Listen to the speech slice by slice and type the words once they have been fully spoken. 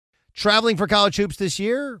Traveling for college hoops this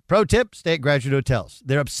year? Pro tip, stay at Graduate Hotels.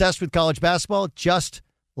 They're obsessed with college basketball, just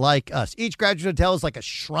like us. Each Graduate Hotel is like a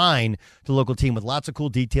shrine to the local team with lots of cool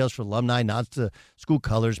details for alumni, nods to school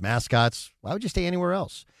colors, mascots. Why would you stay anywhere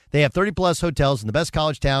else? They have 30-plus hotels in the best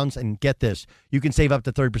college towns, and get this, you can save up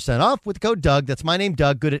to 30% off with the code Doug. That's my name,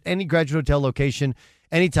 Doug. Good at any Graduate Hotel location,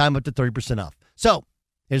 anytime up to 30% off. So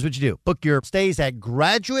here's what you do. Book your stays at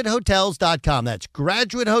graduatehotels.com. That's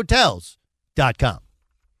graduatehotels.com.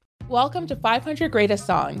 Welcome to 500 Greatest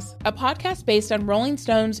Songs, a podcast based on Rolling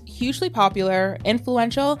Stone's hugely popular,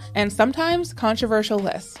 influential, and sometimes controversial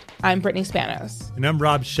list. I'm Brittany Spanos. And I'm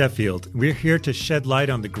Rob Sheffield. We're here to shed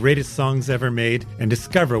light on the greatest songs ever made and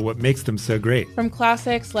discover what makes them so great. From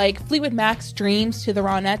classics like Fleetwood Mac's Dreams to the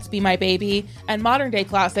Ronettes' Be My Baby, and modern-day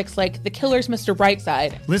classics like The Killer's Mr.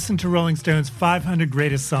 Brightside. Listen to Rolling Stone's 500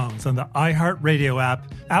 Greatest Songs on the iHeartRadio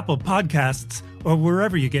app, Apple Podcasts, or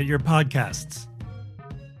wherever you get your podcasts.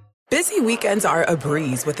 Busy weekends are a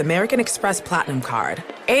breeze with American Express Platinum Card.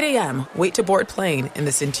 8 a.m., wait to board plane in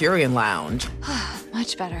the Centurion Lounge.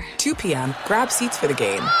 Much better. 2 p.m., grab seats for the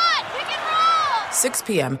game. 6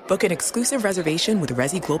 p.m., book an exclusive reservation with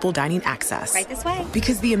Resi Global Dining Access. Right this way.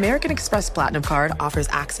 Because the American Express Platinum Card offers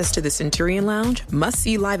access to the Centurion Lounge,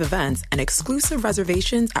 must-see live events, and exclusive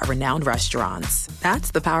reservations at renowned restaurants.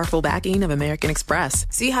 That's the powerful backing of American Express.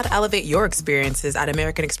 See how to elevate your experiences at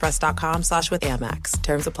americanexpress.com/withAmex.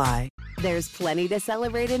 Terms apply. There's plenty to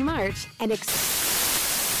celebrate in March and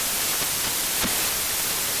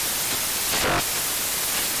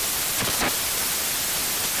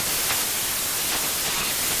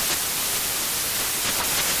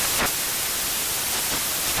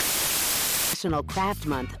National Craft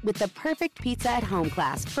Month with the perfect pizza at home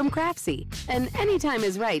class from Craftsy. And anytime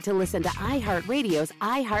is right to listen to iHeartRadio's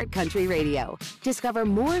iHeartCountry Radio. Discover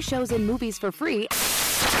more shows and movies for free.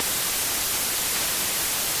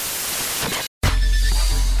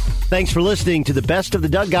 Thanks for listening to the Best of the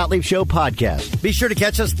Doug Gottlieb Show podcast. Be sure to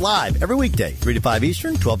catch us live every weekday, 3 to 5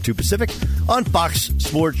 Eastern, 12 to 2 Pacific, on Fox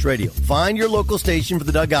Sports Radio. Find your local station for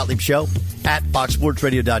the Doug Gottlieb Show at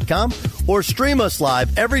foxsportsradio.com or stream us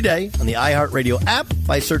live every day on the iHeartRadio app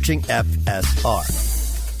by searching FSR.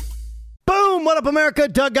 Boom! What up, America?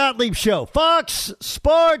 Doug Gottlieb Show, Fox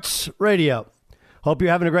Sports Radio. Hope you're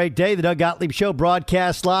having a great day. The Doug Gottlieb Show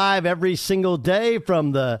broadcasts live every single day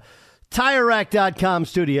from the TireRack.com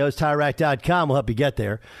studios. TireRack.com will help you get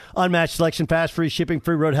there. Unmatched selection, fast, free shipping,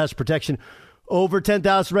 free road hazard protection. Over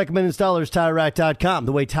 10,000 recommended installers. TireRack.com,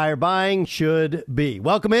 the way tire buying should be.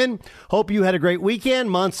 Welcome in. Hope you had a great weekend.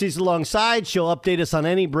 Monsi's alongside. She'll update us on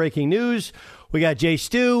any breaking news. We got Jay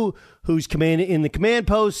Stu, who's in the command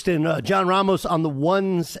post, and John Ramos on the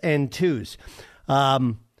ones and twos.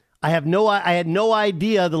 I had no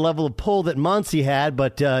idea the level of pull that Monsi had,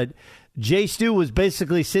 but Jay Stu was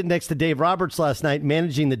basically sitting next to Dave Roberts last night,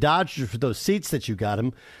 managing the Dodgers for those seats that you got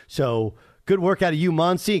him. So good work out of you,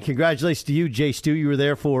 Monsi, and congratulations to you, Jay Stu. You were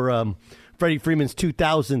there for Freddie Freeman's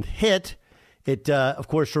 2000th hit. It, of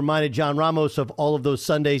course, reminded John Ramos of all of those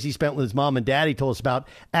Sundays he spent with his mom and dad he told us about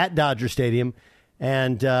at Dodger Stadium.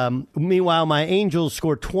 And meanwhile, my Angels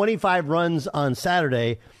scored 25 runs on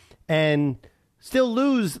Saturday and still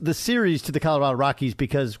lose the series to the Colorado Rockies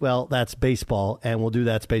because, well, that's baseball, and we'll do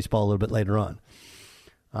that's baseball a little bit later on.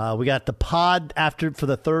 We got the pod for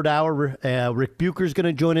the third hour. Rick Bucher's going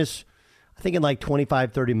to join us, I think, in like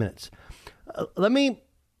 25, 30 minutes. Let me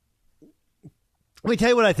tell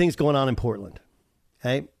you what I think is going on in Portland.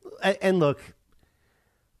 Okay, and look,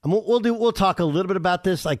 we'll talk a little bit about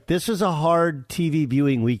this. Like, this is a hard TV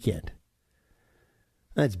viewing weekend.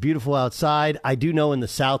 It's beautiful outside. I do know in the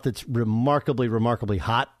South it's remarkably, remarkably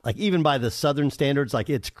hot. Like, even by the Southern standards, like,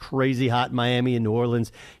 it's crazy hot in Miami and New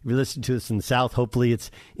Orleans. If you listen to this in the South, hopefully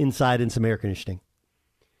it's inside in some air conditioning.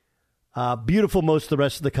 Beautiful most of the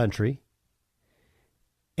rest of the country.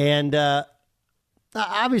 And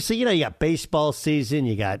obviously, you got baseball season.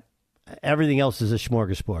 You got everything else is a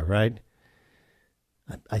smorgasbord, right?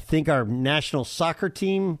 I think our national soccer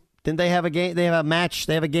team, didn't they have a game? They have a match.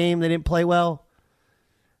 They have a game. They didn't play well.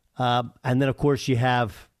 And then, of course, you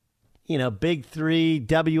have, Big Three,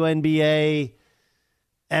 WNBA,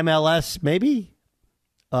 MLS, maybe.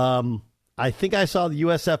 I think I saw the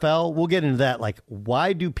USFL. We'll get into that. Like,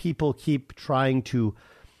 why do people keep trying to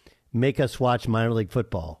make us watch minor league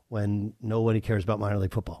football when nobody cares about minor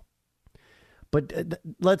league football? But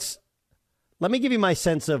let me give you my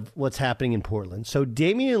sense of what's happening in Portland. So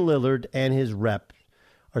Damian Lillard and his rep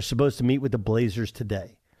are supposed to meet with the Blazers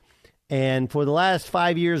today. And for the last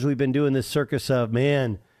 5 years, we've been doing this circus of,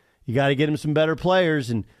 man, you got to get him some better players.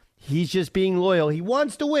 And he's just being loyal. He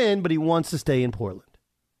wants to win, but he wants to stay in Portland.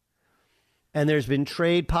 and there's been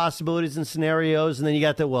trade possibilities and scenarios, and then you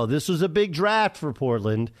got this was a big draft for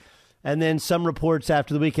Portland, and then some reports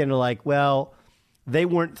after the weekend are like, well, they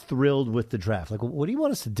weren't thrilled with the draft. Like, what do you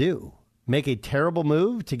want us to do? Make a terrible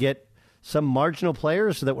move to get some marginal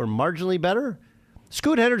players so that we're marginally better?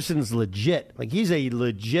 Scoot Henderson's legit. Like, he's a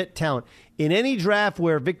legit talent. In any draft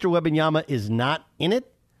where Victor Wembanyama is not in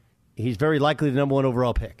it, he's very likely the number 1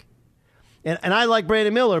 overall pick. And I like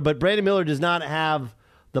Brandon Miller, but Brandon Miller does not have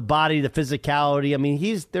the body, the physicality. I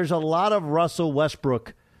mean, there's a lot of Russell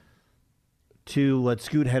Westbrook to what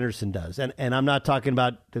Scoot Henderson does. And I'm not talking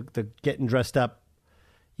about the getting dressed up,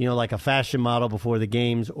 like a fashion model before the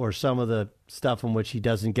games, or some of the stuff in which he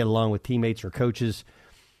doesn't get along with teammates or coaches.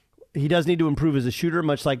 He does need to improve as a shooter,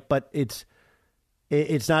 but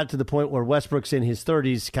it's not to the point where Westbrook's in his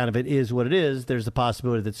 30s, kind of it is what it is. There's the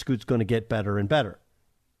possibility that Scoot's going to get better and better.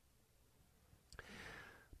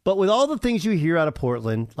 But with all the things you hear out of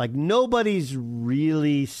Portland, like, nobody's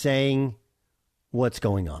really saying what's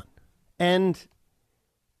going on. And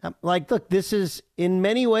like, look, this is, in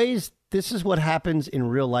many ways, this is what happens in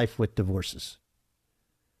real life with divorces.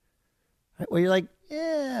 Right? Where you're like,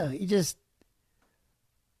 yeah, you just,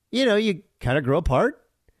 you kind of grow apart.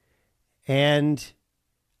 And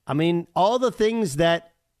I mean, all the things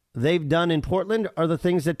that they've done in Portland are the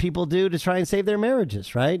things that people do to try and save their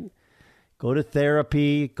marriages, right? Go to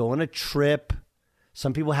therapy, go on a trip.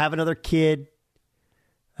 Some people have another kid,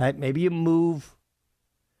 right? Maybe you move,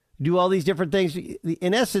 do all these different things.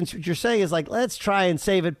 In essence, what you're saying is like, let's try and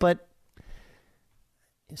save it. But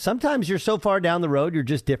sometimes you're so far down the road, you're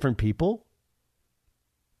just different people.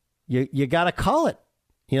 You got to call it.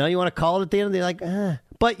 You want to call it at the end of the day, like,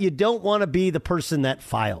 But you don't want to be the person that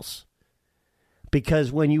files.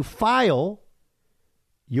 Because when you file,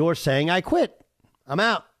 you're saying, I quit. I'm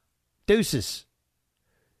out. Deuces.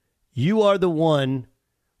 You are the one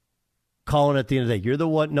calling at the end of the day. You're the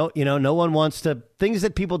one. No one wants to. Things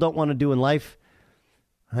that people don't want to do in life.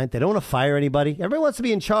 Right? They don't want to fire anybody. Everybody wants to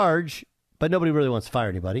be in charge, but nobody really wants to fire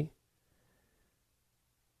anybody.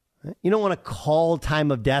 Right? You don't want to call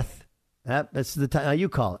time of death. That's the time. You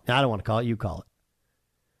call it. I don't want to call it. You call it.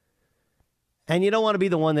 And you don't want to be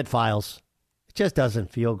the one that files. It just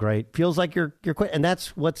doesn't feel great. Feels like you're quitting. And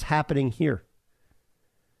that's what's happening here.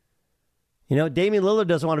 Damian Lillard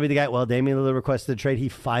doesn't want to be the guy. Well, Damian Lillard requested a trade. He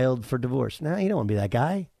filed for divorce. No, you don't want to be that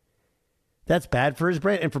guy. That's bad for his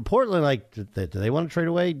brand. And for Portland, like, do they want to trade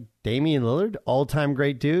away Damian Lillard? All-time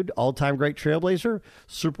great dude. All-time great trailblazer.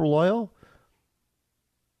 Super loyal.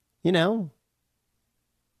 Well,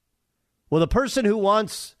 the person who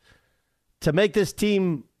wants to make this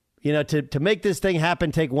team, to make this thing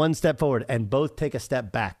happen, take one step forward and both take a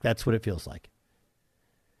step back. That's what it feels like.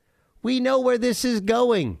 We know where this is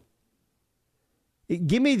going.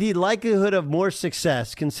 Give me the likelihood of more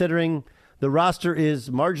success, considering the roster is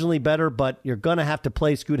marginally better, but you're going to have to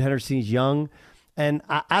play Scoot Henderson. He's young. And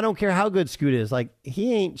I don't care how good Scoot is. Like,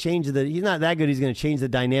 he's not that good. He's going to change the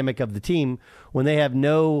dynamic of the team when they have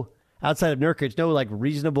no, outside of Nurkic, no like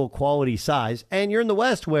reasonable quality size. And you're in the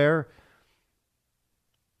West where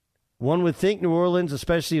one would think New Orleans,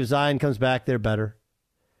 especially if Zion comes back, they're better.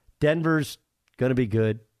 Denver's going to be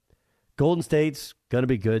good. Golden State's going to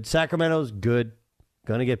be good. Sacramento's good.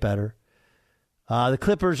 Going to get better. The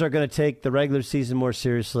Clippers are going to take the regular season more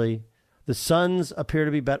seriously. The Suns appear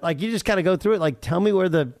to be better. Like, you just kind of go through it. Like, tell me where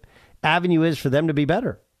the avenue is for them to be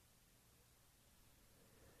better.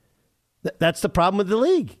 That's the problem with the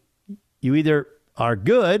league. You either are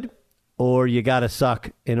good or you got to suck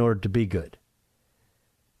in order to be good.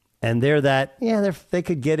 And they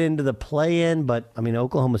could get into the play-in, but I mean,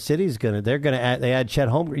 Oklahoma City's they add Chet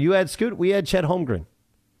Holmgren. You add Scoot, we add Chet Holmgren.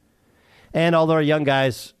 And all our young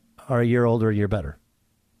guys are a year older, a year better.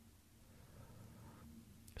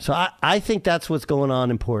 So I think that's what's going on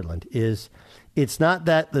in Portland. It's not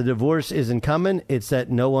that the divorce isn't coming, it's that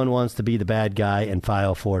no one wants to be the bad guy and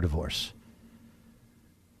file for divorce.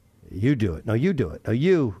 You do it. No, you do it. No,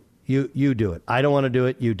 you do it. I don't want to do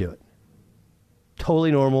it. You do it.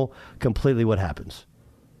 Totally normal, completely what happens.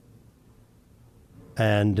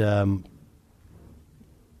 And I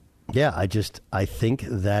think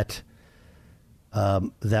that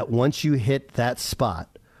that once you hit that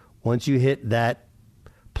spot, once you hit that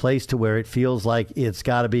place to where it feels like it's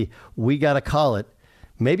got to be, we got to call it.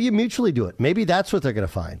 Maybe you mutually do it. Maybe that's what they're going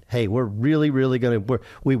to find. Hey, we're really, really going to,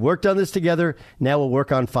 we worked on this together. Now we'll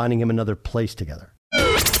work on finding him another place together.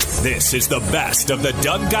 This is the best of the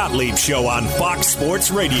Doug Gottlieb Show on Fox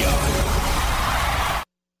Sports Radio.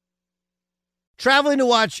 Traveling to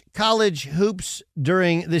watch college hoops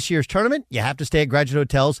during this year's tournament? You have to stay at Graduate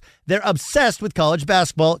Hotels. They're obsessed with college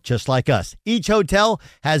basketball, just like us. Each hotel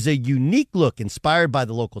has a unique look inspired by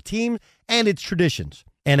the local team and its traditions.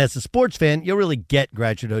 And as a sports fan, you'll really get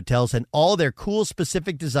Graduate Hotels and all their cool,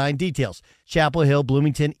 specific design details. Chapel Hill,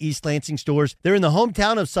 Bloomington, East Lansing stores. They're in the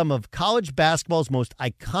hometown of some of college basketball's most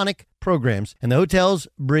iconic programs, and the hotels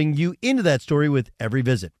bring you into that story with every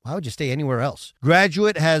visit. Why would you stay anywhere else?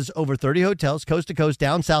 Graduate has over 30 hotels, coast to coast,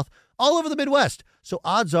 down south, all over the Midwest. So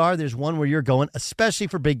odds are there's one where you're going, especially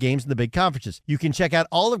for big games and the big conferences. You can check out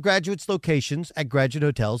all of Graduate's locations at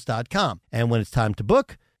graduatehotels.com. And when it's time to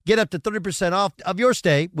book, get up to 30% off of your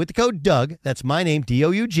stay with the code DOUG. That's my name,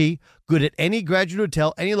 D-O-U-G. Good at any Graduate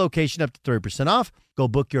Hotel, any location, up to 30% off. Go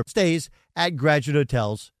book your stays at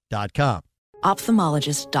graduatehotels.com.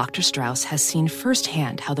 Ophthalmologist Dr. Strauss has seen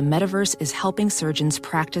firsthand how the metaverse is helping surgeons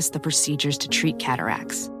practice the procedures to treat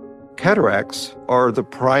cataracts. Cataracts are the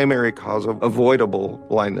primary cause of avoidable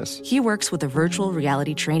blindness. He works with a virtual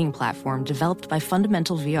reality training platform developed by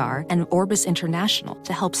Fundamental VR and Orbis International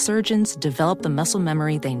to help surgeons develop the muscle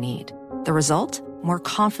memory they need. The result? More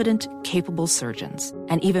confident, capable surgeons.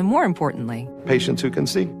 And even more importantly, Patients who can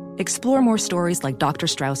see. explore more stories like Dr.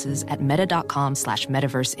 Strauss's at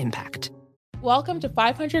meta.com/metaverse impact. Welcome to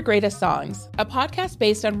 500 Greatest Songs, a podcast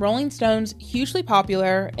based on Rolling Stone's hugely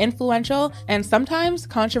popular, influential, and sometimes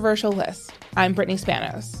controversial list. I'm Brittany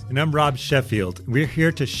Spanos. And I'm Rob Sheffield. We're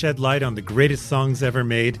here to shed light on the greatest songs ever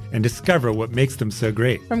made and discover what makes them so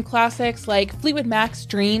great. From classics like Fleetwood Mac's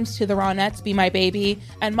Dreams to the Ronettes' Be My Baby,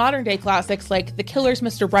 and modern-day classics like The Killer's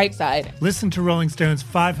Mr. Brightside. Listen to Rolling Stone's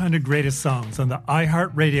 500 Greatest Songs on the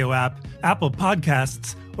iHeartRadio app, Apple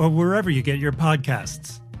Podcasts, or wherever you get your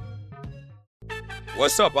podcasts.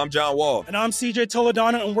 What's up? I'm John Wall. And I'm CJ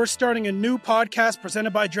Toledano, and we're starting a new podcast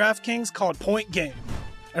presented by DraftKings called Point Game.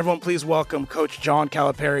 Everyone, please welcome Coach John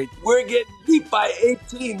Calipari. We're getting beat by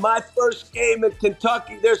 18. My first game in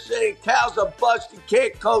Kentucky, they're saying Cal's a bust. He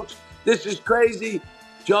can't coach. This is crazy.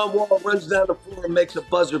 John Wall runs down the floor and makes a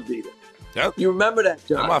buzzer beater. Yep. You remember that,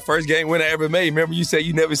 John? That's my first game winner I ever made. Remember you said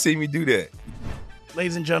you never see me do that.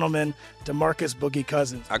 Ladies and gentlemen, DeMarcus Boogie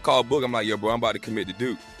Cousins. I called Book. I'm like, yo, bro, I'm about to commit to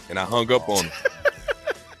Duke. And I hung up on him.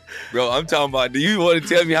 Bro, I'm talking about, do you want to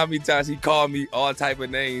tell me how many times he called me all type of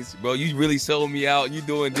names? Bro, you really sold me out. You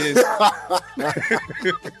doing this.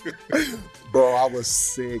 Bro, I was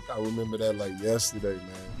sick. I remember that like yesterday,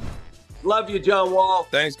 man. Love you, John Wall.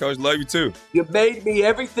 Thanks, Coach. Love you, too. You made me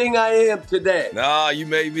everything I am today. Nah, you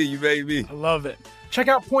made me. You made me. I love it. Check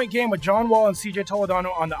out Point Game with John Wall and CJ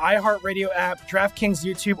Toledano on the iHeartRadio app, DraftKings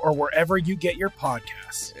YouTube, or wherever you get your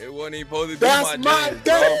podcasts. It wasn't even supposed to be That's my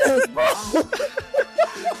game, bro.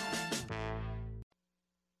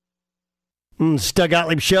 It's Doug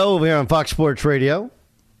Gottlieb Show over here on Fox Sports Radio.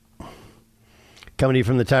 Coming to you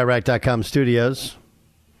from the TireRack.com studios.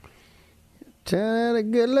 Tell that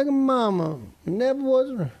good-looking mama. Never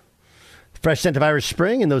was. Fresh scent of Irish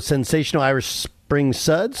Spring and those sensational Irish Spring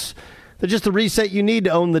suds. They're just the reset you need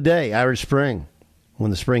to own the day. Irish Spring.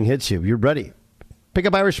 When the spring hits you, you're ready. Pick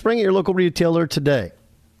up Irish Spring at your local retailer today.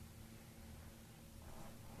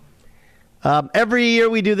 Every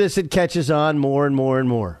year we do this, it catches on more and more and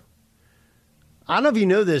more. I don't know if you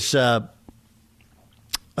know this,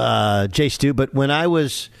 Jay Stu, but when I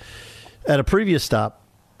was at a previous stop,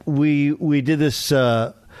 we did this,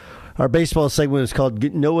 our baseball segment was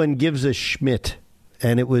called No One Gives a Schmidt.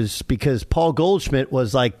 And it was because Paul Goldschmidt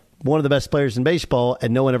was like one of the best players in baseball,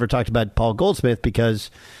 and no one ever talked about Paul Goldsmith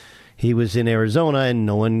because he was in Arizona, and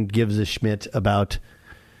no one gives a Schmidt about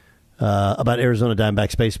Arizona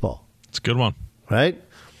Diamondbacks baseball. It's a good one. Right?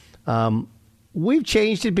 We've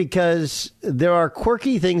changed it because there are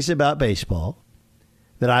quirky things about baseball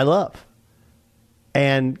that I love.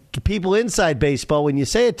 And people inside baseball, when you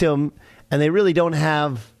say it to them and they really don't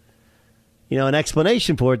have, an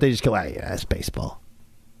explanation for it, they just go, yeah, that's baseball.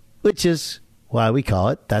 Which is why we call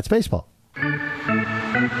it That's Baseball.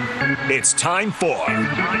 It's time for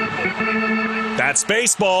That's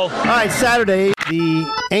Baseball. All right, Saturday, the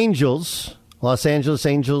Angels... Los Angeles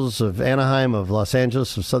Angels of Anaheim, of Los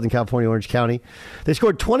Angeles, of Southern California, Orange County. They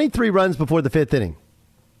scored 23 runs before the fifth inning.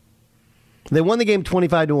 They won the game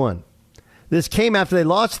 25-1. This came after they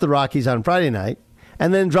lost to the Rockies on Friday night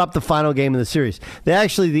and then dropped the final game of the series. The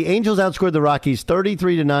Angels outscored the Rockies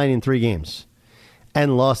 33-9 in 3 games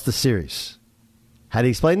and lost the series. How do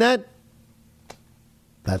you explain that?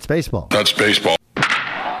 That's baseball. That's baseball.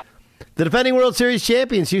 The defending World Series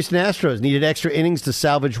champions, Houston Astros, needed extra innings to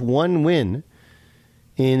salvage one win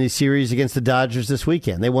in the series against the Dodgers this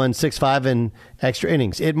weekend. They won 6-5 in extra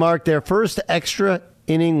innings. It marked their first extra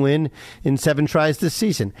inning win in 7 tries this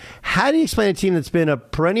season. How do you explain a team that's been a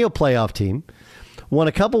perennial playoff team, won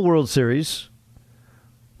a couple World Series,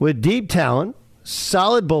 with deep talent,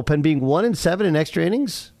 solid bullpen, being 1-7 in extra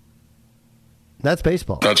innings? That's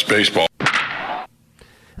baseball. That's baseball.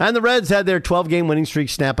 And the Reds had their 12-game winning streak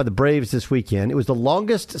snapped by the Braves this weekend. It was the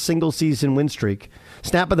longest single-season win streak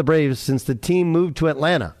snapped by the Braves since the team moved to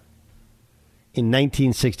Atlanta in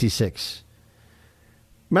 1966.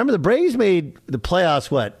 Remember, the Braves made the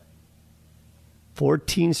playoffs,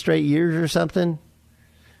 14 straight years or something?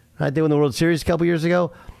 Right? They won the World Series a couple years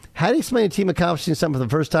ago. How do you explain a team accomplishing something for the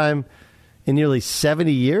first time in nearly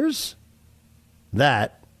 70 years?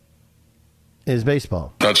 That is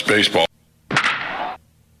baseball. That's baseball.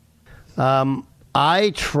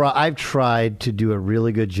 I've tried to do a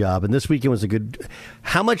really good job, and this weekend was a good.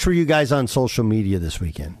 How much were you guys on social media this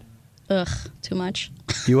weekend? Ugh, too much.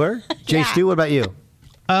 You were? Jay Stu, what about you?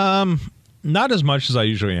 Not as much as I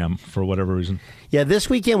usually am, for whatever reason. Yeah, this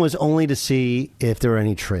weekend was only to see if there were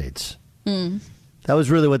any trades. That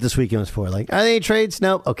was really what this weekend was for. Like, are there any trades?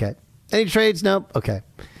 Nope. Okay. Any trades? Nope. Okay.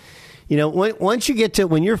 You know, once you get to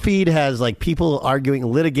when your feed has like people arguing,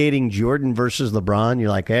 litigating Jordan versus LeBron, you're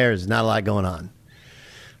like, there's not a lot going on,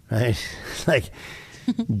 right? Like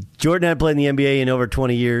Jordan had played in the NBA in over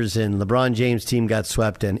 20 years, and LeBron James' team got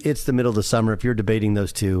swept, and it's the middle of the summer. If you're debating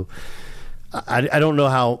those two, I don't know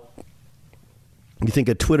how you think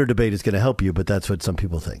a Twitter debate is going to help you, but that's what some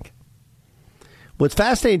people think. What's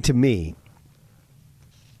fascinating to me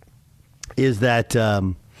is that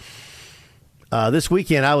this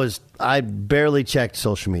weekend I barely checked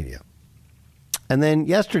social media. And then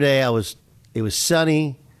yesterday it was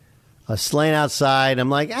sunny. I was laying outside. I'm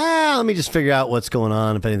like, let me just figure out what's going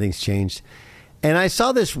on, if anything's changed. And I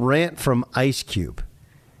saw this rant from Ice Cube.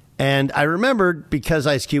 And I remembered because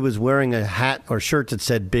Ice Cube was wearing a hat or shirt that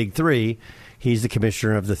said Big Three, he's the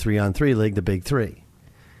commissioner of the 3-on-3 league, the Big Three.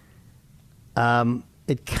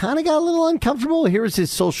 It kind of got a little uncomfortable. Here was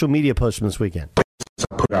his social media post from this weekend.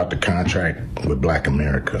 I put out the contract with Black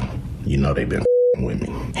America. You know they've been with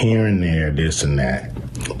me. Here and there, this and that.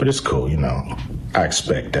 But it's cool, you know. I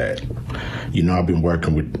expect that. You know, I've been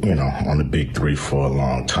working with, on the Big Three for a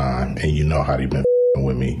long time. And you know how they've been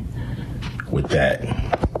with me with that.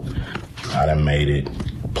 I done made it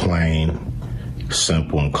plain,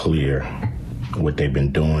 simple, and clear what they've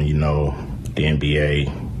been doing. You know, the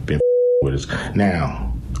NBA been with us.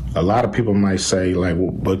 Now, a lot of people might say, like,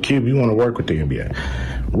 well, but Cube, you want to work with the NBA.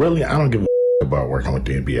 Really, I don't give a about working with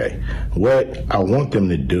the NBA. What I want them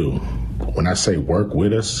to do, when I say work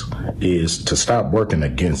with us, is to stop working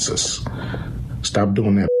against us. Stop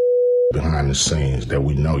doing that behind the scenes that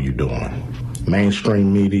we know you're doing.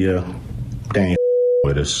 Mainstream media, they ain't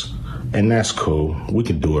with us. And that's cool. We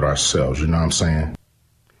can do it ourselves, you know what I'm saying?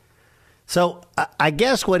 So I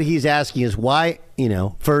guess what he's asking is why,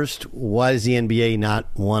 first, why does the NBA not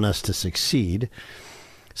want us to succeed?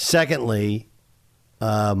 Secondly,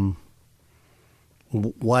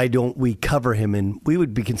 why don't we cover him? And we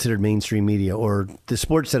would be considered mainstream media or the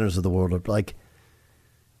sports centers of the world. Like,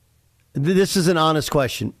 this is an honest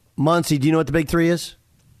question. Monsi, do you know what the Big Three is?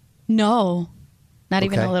 No, not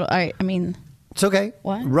even a little. I mean... It's okay.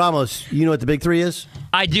 What? Ramos, you know what the Big Three is?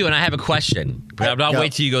 I do, and I have a question. But I'll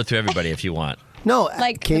wait till you go through everybody if you want. No,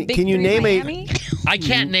 like can you name Miami? I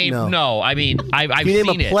can't name. No, I mean I've can you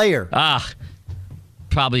seen name a player?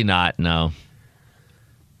 Probably not. No.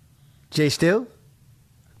 Jay Stu?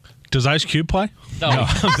 Does Ice Cube play? No.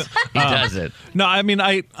 He doesn't. No, I mean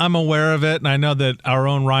I'm aware of it, and I know that our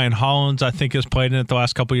own Ryan Hollins, I think, has played in it the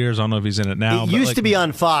last couple of years. I don't know if he's in it now. It used to be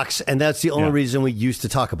on Fox, and that's the only reason we used to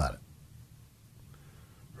talk about it.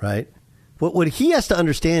 Right? What he has to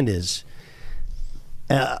understand is,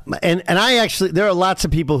 and I actually, there are lots of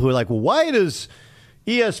people who are like, well, why does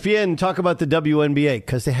ESPN talk about the WNBA?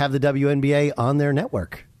 Because they have the WNBA on their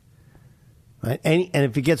network. Right? And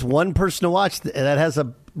if it gets one person to watch that has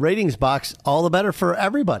a ratings box, all the better for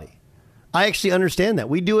everybody. I actually understand that.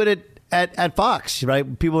 We do it at Fox,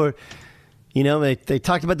 right? People are, they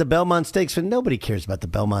talked about the Belmont Stakes, but nobody cares about the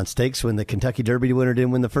Belmont Stakes when the Kentucky Derby winner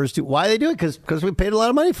didn't win the first two. Why do they do it? Because we paid a lot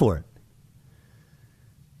of money for it.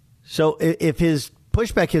 So if his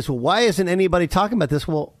pushback is, well, why isn't anybody talking about this?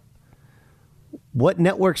 Well, what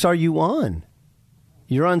networks are you on?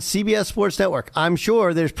 You're on CBS Sports Network. I'm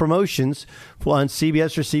sure there's promotions on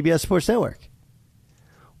CBS or CBS Sports Network.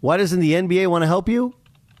 Why doesn't the NBA want to help you?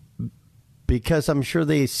 Because I'm sure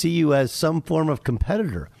they see you as some form of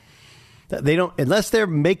competitor. They don't, unless they're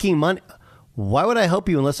making money. Why would I help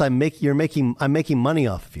you unless I'm making money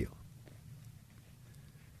off of you?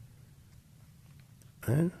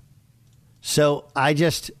 So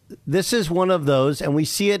this is one of those, and we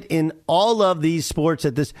see it in all of these sports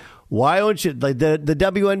at this. Why don't you, like the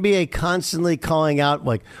WNBA constantly calling out,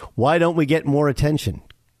 like, why don't we get more attention?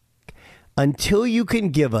 Until you can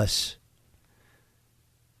give us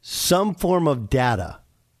some form of data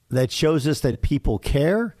that shows us that people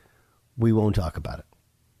care, we won't talk about it.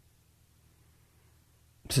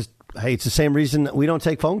 It's the same reason that we don't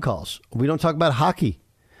take phone calls. We don't talk about hockey.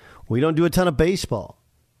 We don't do a ton of baseball.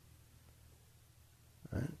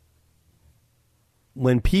 Right?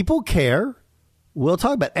 When people care, we'll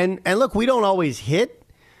talk about it. And look, we don't always hit.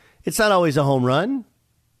 It's not always a home run.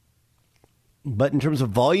 But in terms of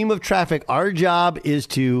volume of traffic, our job is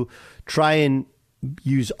to try and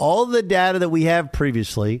use all the data that we have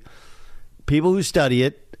previously, people who study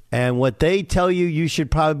it, and what they tell you you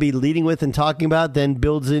should probably be leading with and talking about then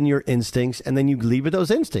builds in your instincts, and then you lead with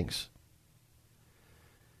those instincts.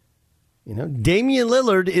 You know, Damian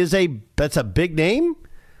Lillard that's a big name.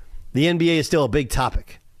 The NBA is still a big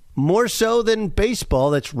topic. More so than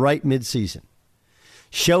baseball that's right midseason.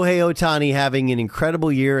 Shohei Ohtani having an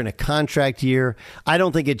incredible year and a contract year. I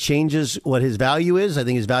don't think it changes what his value is. I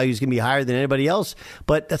think his value is going to be higher than anybody else,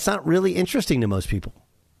 but that's not really interesting to most people.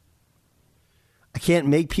 I can't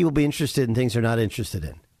make people be interested in things they're not interested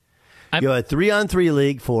in. You have a 3-on-3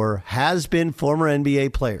 league for has-been former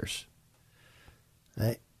NBA players.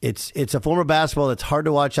 Right? It's a form of basketball that's hard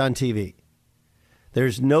to watch on TV.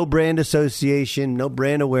 There's no brand association, no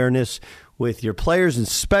brand awareness with your players, and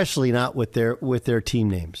especially not with their team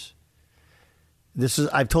names.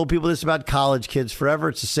 I've told people this about college kids forever.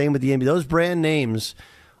 It's the same with the NBA. Those brand names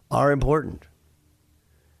are important.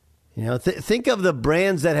 You know, think of the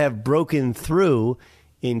brands that have broken through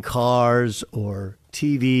in cars or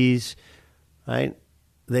TVs, right?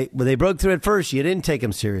 When they broke through at first, you didn't take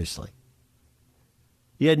them seriously.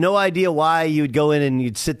 You had no idea why you would go in and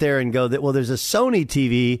you'd sit there and go, well, there's a Sony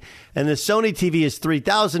TV, and the Sony TV is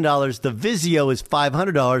 $3,000. The Vizio is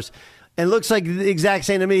 $500, and looks like the exact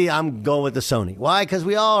same to me. I'm going with the Sony. Why? Because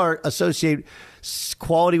we all associate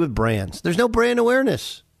quality with brands. There's no brand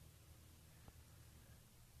awareness.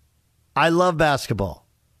 I love basketball.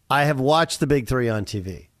 I have watched the Big Three on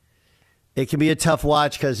TV. It can be a tough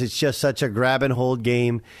watch because it's just such a grab and hold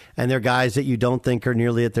game, and they're guys that you don't think are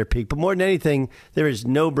nearly at their peak. But more than anything, there is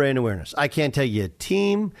no brand awareness. I can't tell you a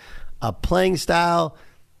team, a playing style,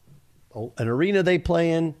 an arena they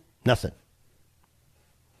play in, nothing.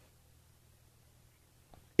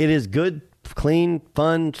 It is good, clean,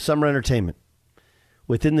 fun summer entertainment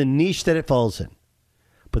within the niche that it falls in.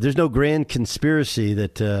 But there's no grand conspiracy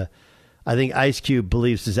that I think Ice Cube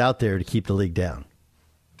believes is out there to keep the league down.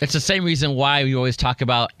 It's the same reason why we always talk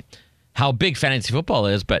about how big fantasy football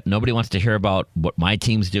is, but nobody wants to hear about what my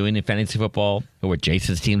team's doing in fantasy football or what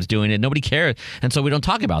Jason's team's doing, and nobody cares. And so we don't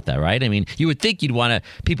talk about that, right? I mean, you would think people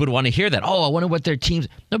would want to hear that. Oh, I wonder what their teams.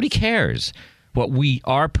 Nobody cares what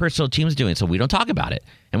our personal team's doing, so we don't talk about it.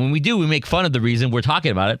 And when we do, we make fun of the reason we're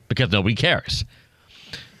talking about it because nobody cares.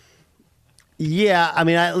 Yeah, I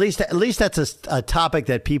mean, at least that's a topic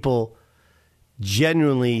that people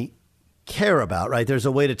genuinely care about, right? There's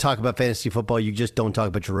a way to talk about fantasy football. You just don't talk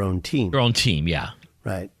about your own team. Your own team, yeah.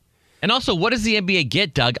 Right. And also, what does the NBA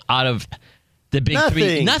get, Doug, out of the Big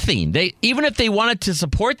Three? Nothing. Even if they wanted to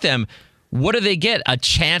support them, what do they get? A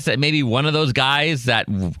chance that maybe one of those guys that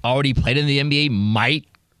already played in the NBA might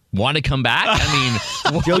want to come back?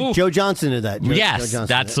 I mean, Joe Johnson did that. Yes,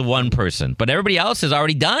 that's the one person. But everybody else is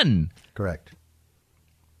already done. Correct.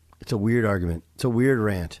 It's a weird argument. It's a weird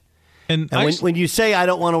rant. And when you say I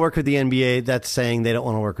don't want to work with the NBA, that's saying they don't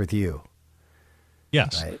want to work with you.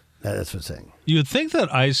 Yes. Right? That's what it's saying. You would think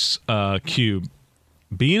that Ice Cube,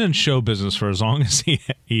 being in show business for as long as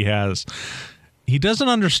he has, he doesn't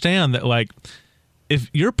understand that, like, if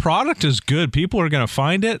your product is good, people are going to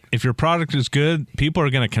find it. If your product is good, people are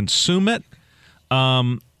going to consume it.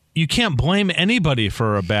 You can't blame anybody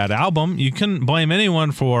for a bad album. You can blame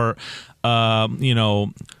anyone for,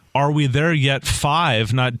 Are We There Yet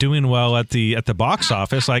 5 not doing well at the box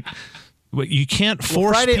office. Like, you can't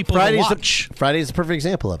force people to watch. Friday's a perfect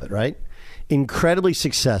example of it, right? Incredibly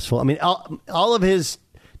successful. I mean, all of his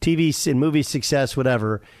TV and movie success,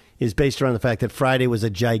 whatever, is based around the fact that Friday was a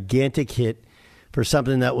gigantic hit for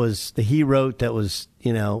something that he wrote, that was,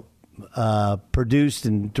 produced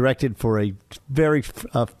and directed for a very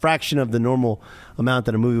fraction of the normal amount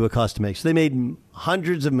that a movie would cost to make. So they made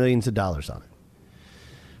hundreds of millions of dollars on it.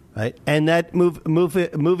 Right, and that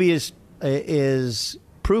movie is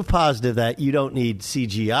proof positive that you don't need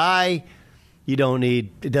CGI.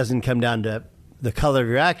 It doesn't come down to the color of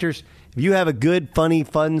your actors. If you have a good, funny,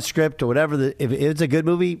 fun script or whatever, if it's a good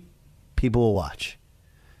movie, people will watch.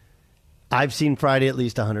 I've seen Friday at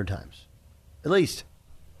least 100 times. At least.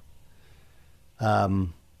 But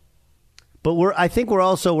I think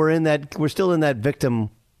we're still in that victim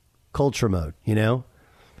culture mode,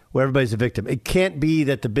 where everybody's a victim. It can't be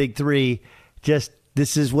that the big three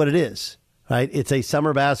this is what it is, right? It's a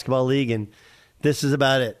summer basketball league, and this is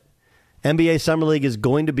about it. NBA Summer League is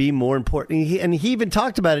going to be more important. And he even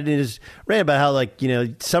talked about it in his rant about how,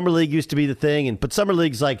 Summer League used to be the thing. But Summer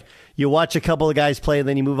League's like you watch a couple of guys play and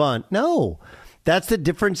then you move on. No, that's the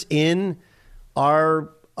difference in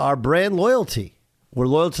our brand loyalty. We're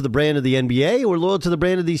loyal to the brand of the NBA. We're loyal to the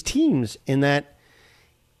brand of these teams in that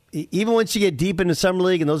even once you get deep into Summer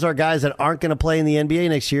League and those are guys that aren't going to play in the NBA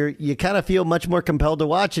next year, you kind of feel much more compelled to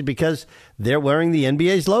watch it because they're wearing the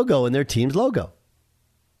NBA's logo and their team's logo.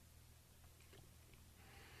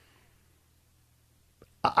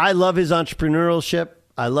 I love his entrepreneurship.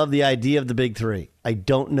 I love the idea of the big three. I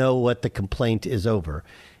don't know what the complaint is over.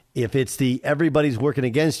 If it's everybody's working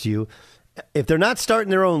against you, if they're not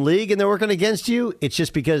starting their own league and they're working against you, it's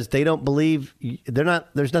just because they don't believe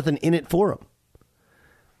there's nothing in it for them.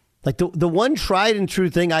 Like the one tried and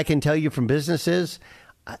true thing I can tell you from business is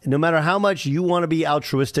no matter how much you want to be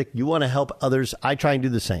altruistic, you want to help others, I try and do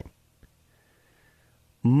the same.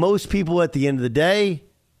 Most people at the end of the day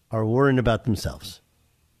are worrying about themselves.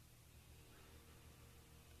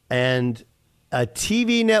 And a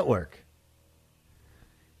TV network,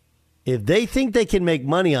 if they think they can make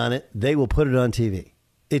money on it, they will put it on TV.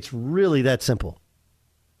 It's really that simple.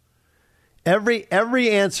 Every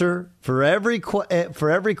answer for every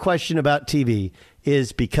question about TV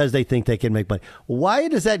is because they think they can make money. Why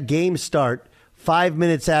does that game start 5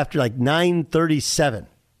 minutes after 9:37?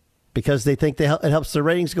 Because they think it helps their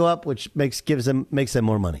ratings go up, which makes them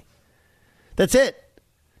more money. That's it.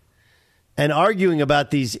 And arguing about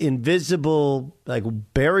these invisible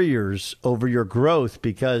barriers over your growth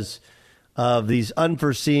because of these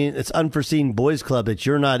unforeseen boys club that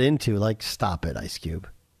you're not into, stop it, Ice Cube.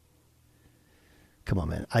 Come on,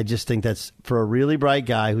 man. I just think that's, for a really bright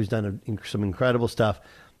guy who's done some incredible stuff,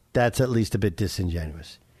 that's at least a bit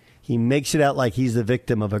disingenuous. He makes it out like he's the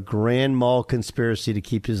victim of a grand mall conspiracy to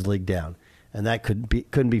keep his league down, and that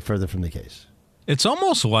couldn't be further from the case. It's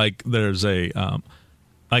almost like there's a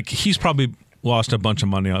he's probably lost a bunch of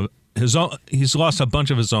money on his own. He's lost a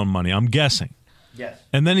bunch of his own money, I'm guessing. Yes.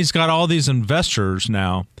 And then he's got all these investors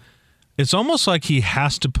now. It's almost like he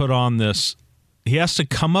has to put on this. He has to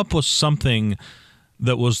come up with something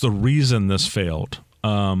that was the reason this failed,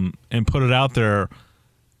 and put it out there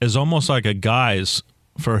as almost like a guise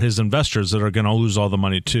for his investors that are going to lose all the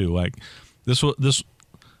money too. Like this,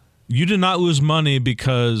 you did not lose money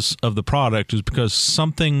because of the product. It was because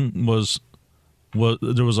something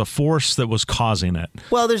there was a force that was causing it.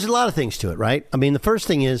 Well, there's a lot of things to it, right? I mean, the first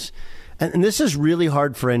thing is, and this is really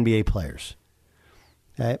hard for NBA players.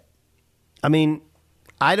 Okay? I mean,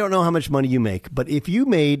 I don't know how much money you make, but if you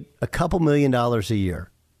made a couple $1 million a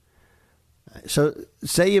year, so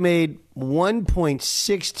say you made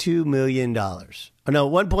 $1.62 million, or no,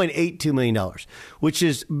 $1.82 million, which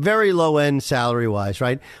is very low end salary wise,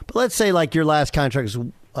 right? But let's say your last contract was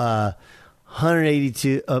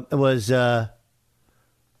 182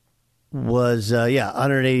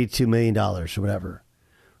 $182 million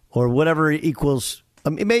or whatever equals,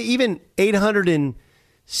 even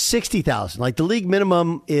 860,000. Like the league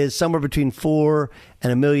minimum is somewhere between 4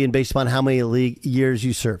 and $1 million based upon how many league years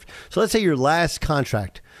you served. So let's say your last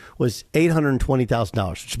contract was $820,000,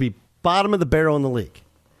 which would be bottom of the barrel in the league,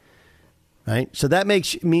 right? So that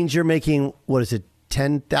means you're making, what is it,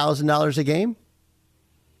 $10,000 a game?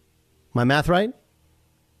 My math right?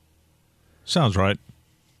 Sounds right.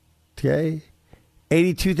 Okay.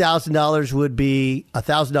 $82,000 would be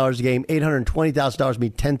 $1,000 a game. $820,000 would be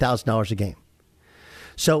 $10,000 a game.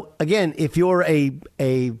 So, again, if you're a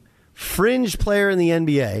fringe player in the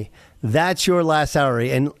NBA, that's your last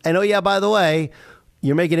salary. And oh, yeah, by the way,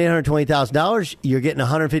 you're making $820,000. You're getting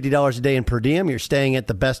 $150 a day in per diem. You're staying at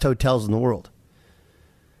the best hotels in the world.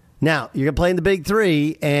 Now, you're playing the big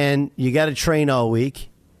three, and you got to train all week.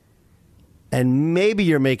 And maybe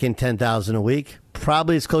you're making $10,000 a week.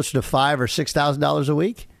 Probably it's closer to $5,000 or $6,000 a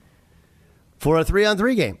week for a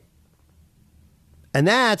 3-on-3 game. And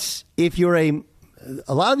that's if you're a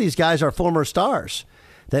lot of these guys are former stars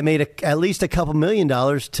that made at least a couple $1 million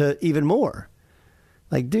to even more.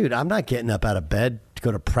 Like, dude, I'm not getting up out of bed to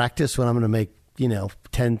go to practice when I'm going to make, $10,000,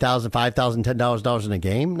 $5,000, $10,000 in a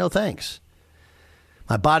game. No, thanks.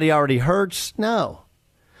 My body already hurts. No.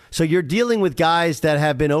 So you're dealing with guys that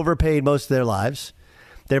have been overpaid most of their lives.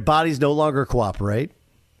 Their bodies no longer cooperate.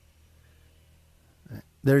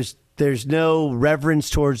 There's There's no reverence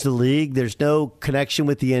towards the league. There's no connection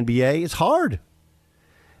with the NBA. It's hard.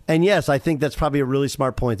 And yes, I think that's probably a really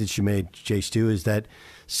smart point that you made, Chase, too, is that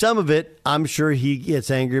some of it, I'm sure he gets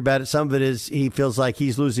angry about it. Some of it is he feels like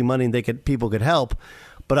he's losing money and people could help.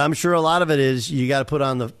 But I'm sure a lot of it is you got to put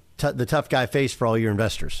on the tough guy face for all your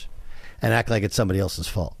investors and act like it's somebody else's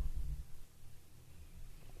fault.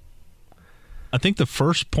 I think the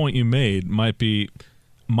first point you made might be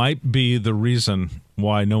the reason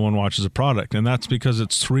why no one watches a product, and that's because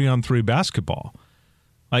it's 3-on-3 basketball.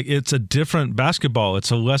 Like, it's a different basketball. It's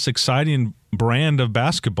a less exciting brand of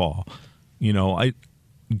basketball. You know,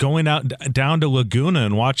 going out down to Laguna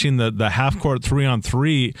and watching the half court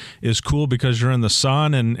 3-on-3 is cool because you're in the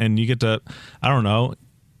sun and you get to, I don't know,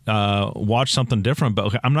 watch something different.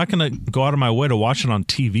 But I'm not going to go out of my way to watch it on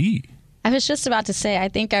TV. I was just about to say, I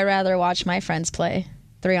think I'd rather watch my friends play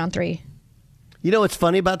 3-on-3. You know what's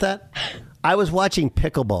funny about that? I was watching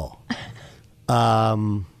pickleball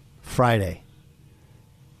Friday.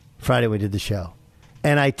 Friday we did the show.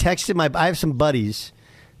 And I texted I have some buddies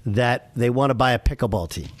that they want to buy a pickleball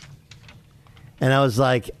team. And I was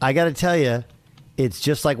like, I got to tell you, it's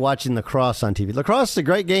just like watching lacrosse on TV. Lacrosse is a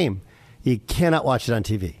great game. You cannot watch it on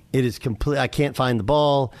TV. It is complete. I can't find the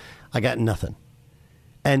ball. I got nothing.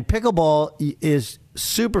 And pickleball is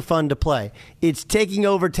super fun to play. It's taking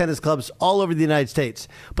over tennis clubs all over the United States.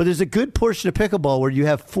 But there's a good portion of pickleball where you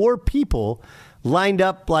have 4 people lined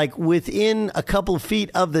up like within a couple of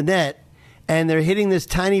feet of the net, and they're hitting this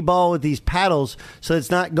tiny ball with these paddles so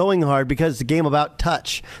it's not going hard because it's a game about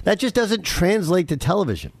touch. That just doesn't translate to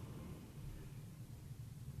television.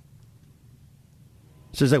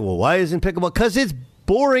 So it's like, well, why isn't pickleball? Because it's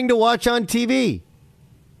boring to watch on TV.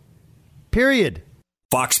 Period.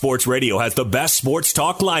 Fox Sports Radio has the best sports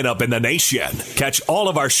talk lineup in the nation. Catch all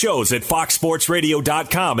of our shows at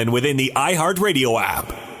foxsportsradio.com and within the iHeartRadio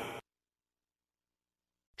app.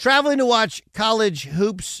 Traveling to watch college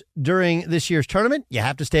hoops during this year's tournament? You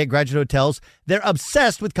have to stay at Graduate Hotels. They're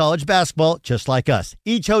obsessed with college basketball, just like us.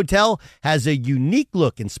 Each hotel has a unique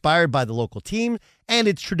look inspired by the local team and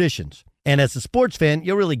its traditions. And as a sports fan,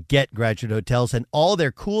 you'll really get Graduate Hotels and all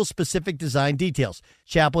their cool specific design details.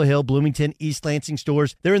 Chapel Hill, Bloomington, East Lansing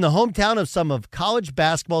stores. They're in the hometown of some of college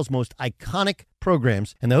basketball's most iconic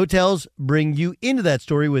programs, and the hotels bring you into that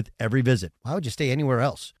story with every visit. Why would you stay anywhere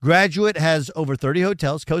else? Graduate has over 30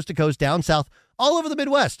 hotels, coast to coast, down south, all over the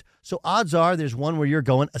Midwest. So odds are there's one where you're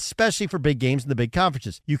going, especially for big games and the big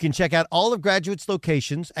conferences. You can check out all of Graduate's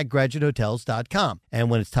locations at graduatehotels.com.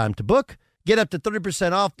 And when it's time to book, get up to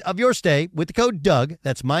 30% off of your stay with the code DOUG.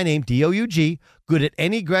 That's my name, D-O-U-G. Good at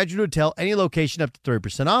any Graduate Hotel, any location, up to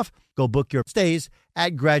 30% off. Go book your stays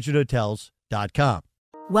at graduatehotels.com.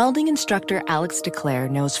 Welding instructor Alex DeClaire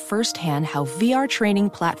knows firsthand how VR training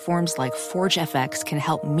platforms like ForgeFX can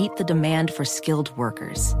help meet the demand for skilled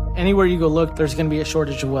workers. Anywhere you go look, there's going to be a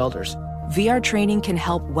shortage of welders. VR training can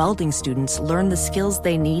help welding students learn the skills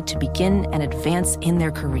they need to begin and advance in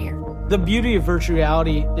their career. The beauty of virtual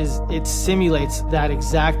reality is it simulates that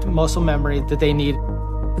exact muscle memory that they need.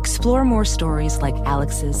 Explore more stories like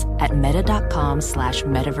Alex's at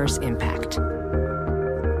meta.com/metaverseimpact.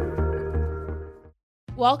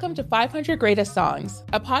 Welcome to 500 Greatest Songs,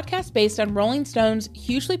 a podcast based on Rolling Stone's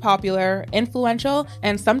hugely popular, influential,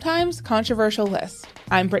 and sometimes controversial list.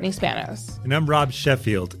 I'm Brittany Spanos. And I'm Rob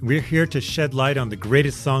Sheffield. We're here to shed light on the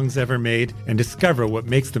greatest songs ever made and discover what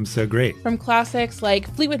makes them so great. From classics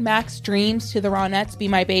like Fleetwood Mac's Dreams to the Ronettes' Be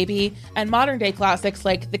My Baby, and modern-day classics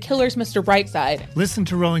like The Killer's Mr. Brightside. Listen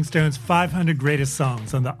to Rolling Stone's 500 Greatest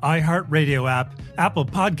Songs on the iHeartRadio app, Apple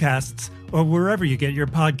Podcasts, or wherever you get your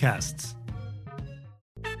podcasts.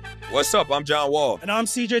 What's up? I'm John Wall. And I'm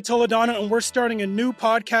CJ Toledano, and we're starting a new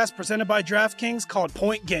podcast presented by DraftKings called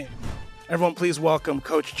Point Game. Everyone, please welcome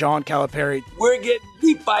Coach John Calipari. We're getting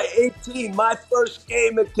beat by 18. My first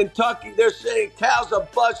game in Kentucky, they're saying Cal's a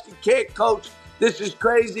bust. He can't coach. This is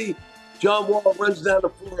crazy. John Wall runs down the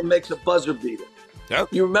floor and makes a buzzer beater.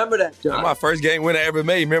 Yep. You remember that, John? That's my first game winner I ever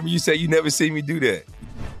made. Remember you said you never seen me do that.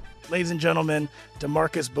 Ladies and gentlemen,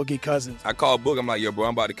 DeMarcus Boogie Cousins. I called Boog. I'm like, yo, bro,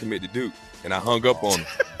 I'm about to commit to Duke. And I hung up on him.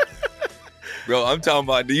 Bro, I'm talking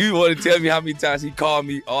about, do you want to tell me how many times he called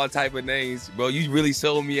me all type of names? Bro, you really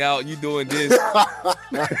sold me out. You doing this.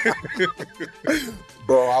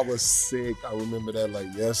 Bro, I was sick. I remember that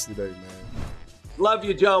like yesterday, man. Love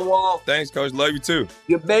you, John Wall. Thanks, Coach. Love you, too.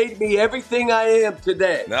 You made me everything I am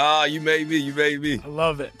today. Nah, you made me. You made me. I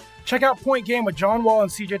love it. Check out Point Game with John Wall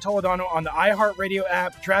and CJ Toledano on the iHeartRadio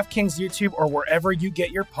app, DraftKings YouTube, or wherever you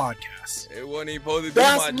get your podcasts. It wasn't even supposed to be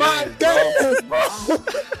That's my dance, bro.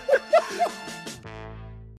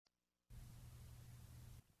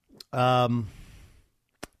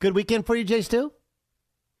 Good weekend for you, Jay Stu?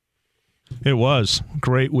 It was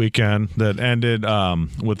great weekend that ended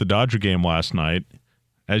with the Dodger game last night.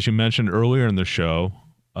 As you mentioned earlier in the show,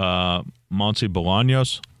 Monty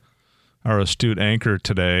Bolaños, our astute anchor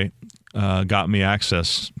today, got me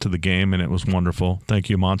access to the game, and it was wonderful. Thank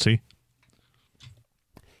you, Monty.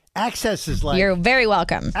 Access is like you're very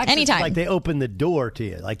welcome. Anytime. Is like they opened the door to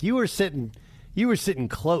you. Like you were sitting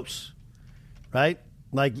close, right?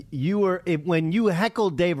 Like when you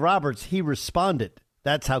heckled Dave Roberts, he responded.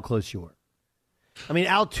 That's how close you were. I mean,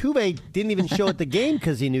 Altuve didn't even show at the game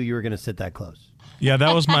because he knew you were going to sit that close. Yeah,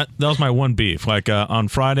 that was my one beef. Like on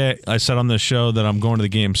Friday, I said on the show that I'm going to the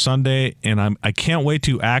game Sunday, and I can't wait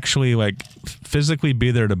to actually like physically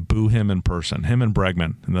be there to boo him in person. Him and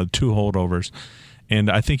Bregman and the two holdovers.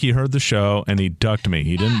 And I think he heard the show and he ducked me.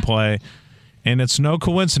 He didn't play. And it's no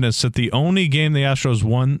coincidence that the only game the Astros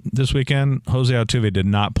won this weekend, Jose Altuve did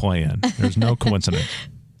not play in. There's no coincidence.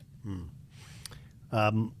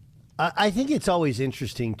 I think it's always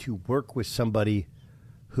interesting to work with somebody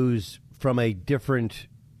who's from a different,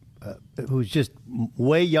 who's just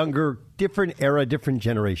way younger, different era, different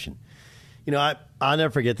generation. You know, I'll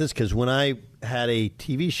never forget this because when I had a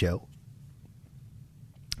TV show,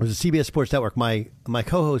 it was a CBS Sports Network. My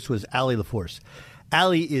co-host was Allie LaForce.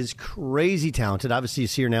 Allie is crazy talented. Obviously, you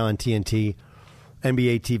see her now on TNT,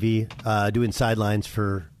 NBA TV, doing sidelines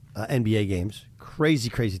for NBA games. Crazy,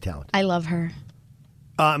 crazy talent. I love her.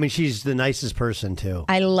 I mean, she's the nicest person, too.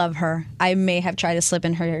 I love her. I may have tried to slip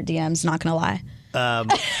in her DMs, not going to lie.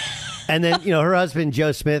 And then, you know, her husband,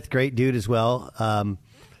 Joe Smith, great dude as well,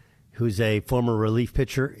 who's a former relief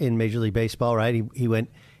pitcher in Major League Baseball, right? He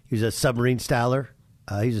was a submarine styler.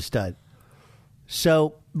 He's a stud.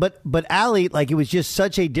 So, but Allie, like, it was just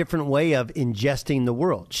such a different way of ingesting the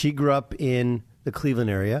world. She grew up in the Cleveland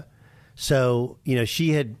area. So, you know,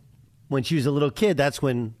 when she was a little kid, that's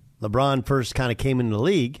when LeBron first kind of came into the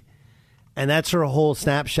league, and that's her whole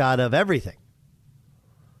snapshot of everything.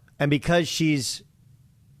 And because she's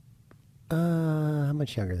how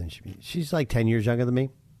much younger than she? She's like 10 years younger than me.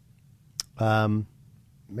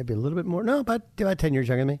 Maybe a little bit more. No, about 10 years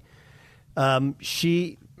younger than me.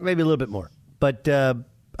 She maybe a little bit more. But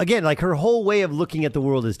again, like her whole way of looking at the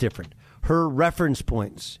world is different. Her reference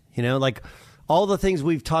points, you know, like all the things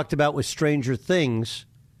we've talked about with Stranger Things,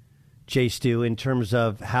 Jay Stu, in terms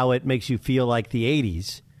of how it makes you feel like the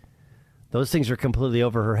 80s, those things are completely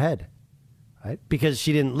over her head, right? Because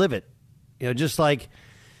she didn't live it. You know, just like,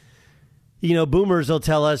 you know, boomers will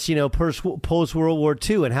tell us, you know, post-World War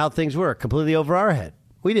II and how things were, completely over our head.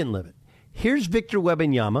 We didn't live it. Here's Victor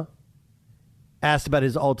Wembanyama asked about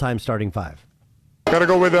his all-time starting five. Got to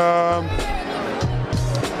go with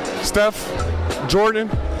Steph, Jordan,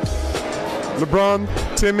 LeBron,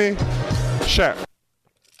 Timmy, Shaq.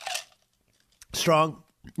 Strong.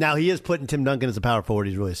 Now, he is putting Tim Duncan as a power forward.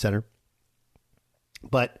 He's really a center.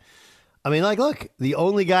 But, I mean, like, look, the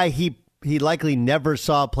only guy he likely never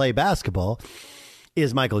saw play basketball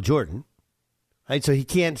is Michael Jordan, right? So he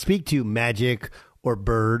can't speak to Magic or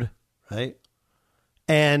Bird, right?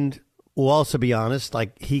 And we'll also be honest,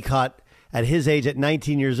 like, he caught, at his age, at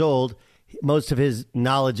 19 years old, most of his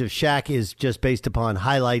knowledge of Shaq is just based upon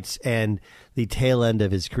highlights and the tail end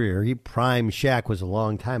of his career. Prime Shaq was a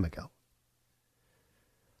long time ago.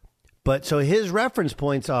 But so his reference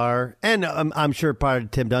points are, and I'm sure part of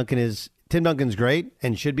Tim Duncan's great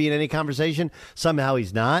and should be in any conversation. Somehow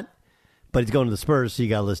he's not, but he's going to the Spurs, so you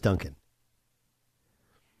got to list Duncan.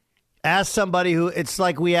 Ask somebody who, it's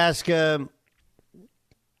like we ask, Mad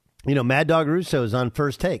Dog Russo is on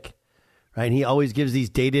First Take, right? And he always gives these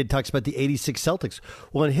dated, talks about the 86 Celtics.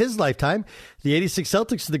 Well, in his lifetime, the 86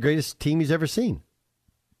 Celtics are the greatest team he's ever seen.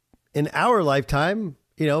 In our lifetime,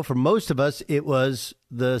 you know, for most of us, it was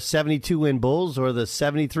the 72-win Bulls or the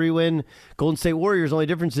 73-win Golden State Warriors. Only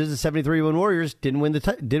difference is the 73-win Warriors didn't win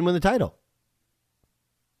the title.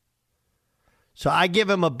 So I give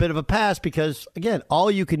him a bit of a pass because, again,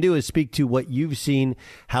 all you can do is speak to what you've seen,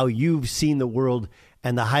 how you've seen the world,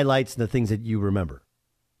 and the highlights and the things that you remember.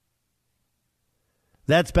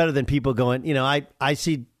 That's better than people going, you know, I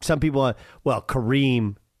see some people, well,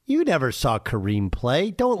 Kareem, you never saw Kareem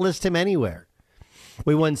play. Don't list him anywhere.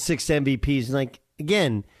 We won 6 MVPs. And like,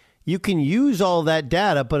 again, you can use all that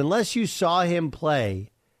data, but unless you saw him play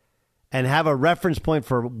and have a reference point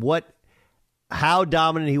for how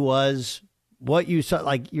dominant he was, what you saw,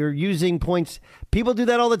 like you're using points. People do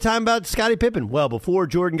that all the time about Scottie Pippen. Well, before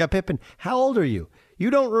Jordan got Pippen, how old are you? You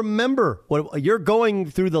don't remember what you're going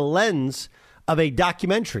through the lens of a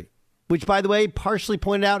documentary, which, by the way, partially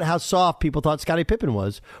pointed out how soft people thought Scottie Pippen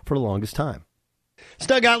was for the longest time. It's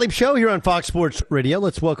Doug Gottlieb Show here on Fox Sports Radio.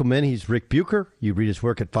 Let's welcome in. He's Rick Bucher. You read his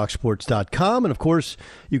work at foxsports.com. And, of course,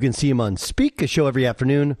 you can see him on Speak, a show every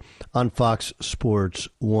afternoon on Fox Sports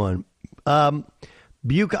 1.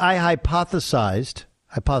 Bucher, I hypothesize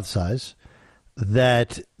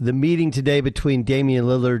that the meeting today between Damian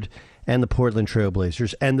Lillard and the Portland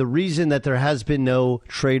Trailblazers, and the reason that there has been no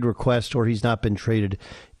trade request or he's not been traded,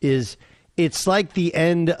 is it's like the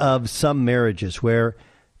end of some marriages where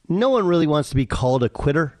no one really wants to be called a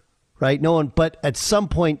quitter, right? No one, but at some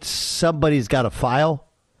point, somebody's got a file,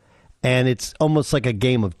 and it's almost like a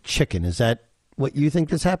game of chicken. Is that what you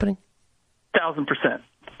think is happening? 1,000%.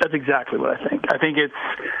 That's exactly what I think. I think it's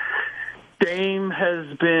Dame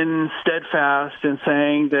has been steadfast in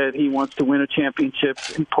saying that he wants to win a championship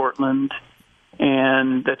in Portland,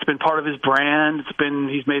 and that's been part of his brand.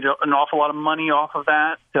 He's made an awful lot of money off of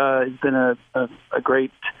that. He's been a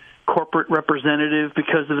great corporate representative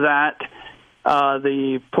because of that.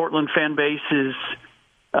 The Portland fan base is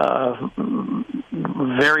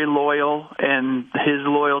very loyal, and his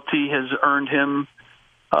loyalty has earned him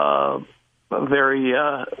a very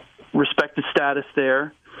respected status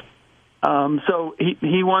there. So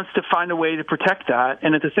he wants to find a way to protect that,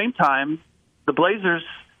 and at the same time, the Blazers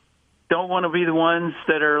don't want to be the ones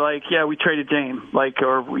that are like, yeah, we traded Dame,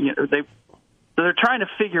 they're trying to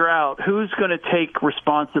figure out who's going to take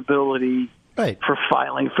responsibility for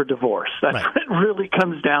filing for divorce. That's what it really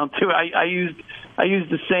comes down to. I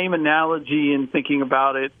used the same analogy in thinking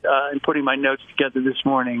about it and putting my notes together this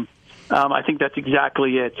morning. I think that's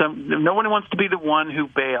exactly it. No one wants to be the one who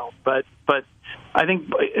bailed, but I think,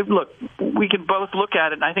 look, we can both look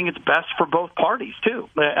at it, and I think it's best for both parties too.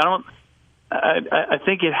 I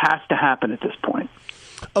think it has to happen at this point.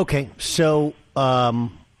 Okay, so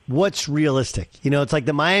what's realistic? It's like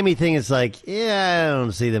the Miami thing is like, yeah, I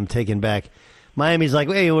don't see them taking back. Miami's like,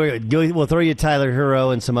 hey, we'll throw you Tyler Hero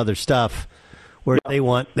and some other stuff where they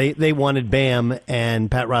wanted Bam,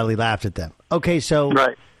 and Pat Riley laughed at them. Okay, so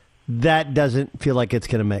that doesn't feel like it's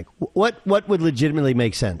going to make. What would legitimately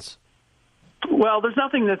make sense? Well, there's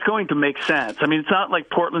nothing that's going to make sense. I mean, it's not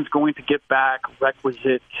like Portland's going to get back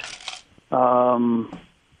requisite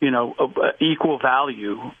equal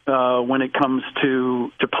value when it comes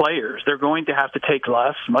to players. They're going to have to take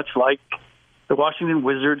less, much like the Washington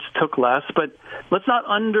Wizards took less. But let's not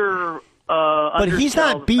But he's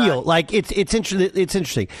not Beal. Like it's interesting. It's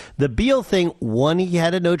interesting. The Beal thing. One, he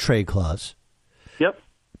had a no trade clause. Yep.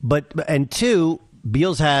 And two,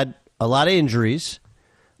 Beal's had a lot of injuries.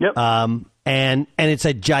 Yep. And it's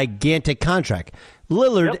a gigantic contract.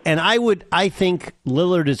 Lillard, and I think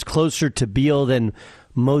Lillard is closer to Beal than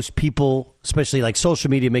most people, especially like social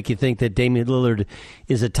media, make you think that Damian Lillard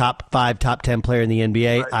is a top 5, top 10 player in the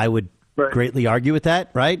NBA. I would greatly argue with that,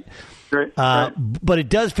 right? But it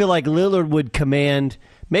does feel like Lillard would command,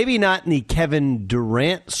 maybe not in the Kevin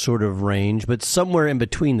Durant sort of range, but somewhere in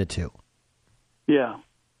between the two. Yeah.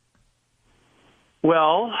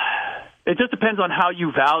 Well, it just depends on how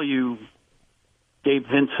you value Gabe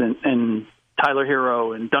Vincent and Tyler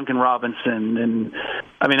Hero and Duncan Robinson. And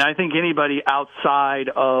I mean, I think anybody outside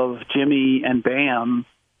of Jimmy and Bam,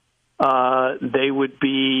 they would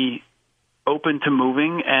be open to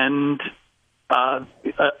moving and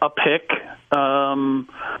a pick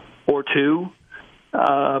or two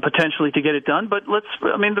potentially to get it done. But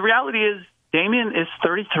the reality is Damian is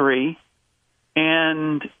 33,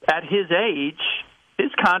 and at his age,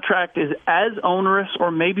 his contract is as onerous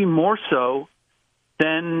or maybe more so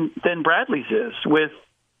than Bradley's is.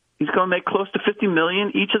 He's going to make close to $50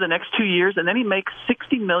 million each of the next 2 years, and then he makes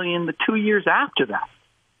 $60 million the 2 years after that.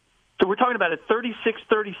 So we're talking about at 36,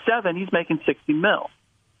 37, he's making $60 million.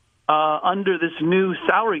 Under this new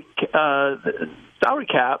salary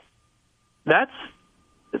cap,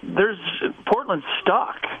 there's Portland's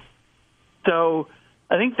stuck. So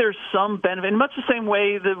I think there's some benefit, in much the same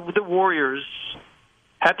way the Warriors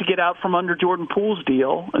had to get out from under Jordan Poole's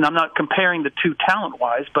deal. And I'm not comparing the two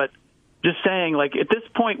talent-wise, but just saying, like, at this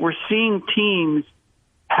point, we're seeing teams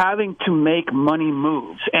having to make money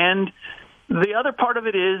moves. And the other part of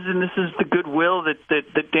it is, and this is the goodwill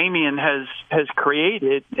that Damian has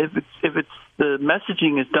created, if it's the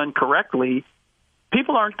messaging is done correctly,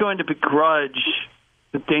 people aren't going to begrudge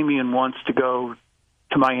that Damian wants to go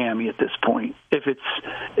to Miami at this point if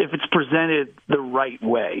it's presented the right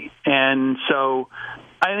way. And so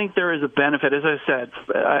I think there is a benefit. As I said,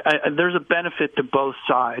 there's a benefit to both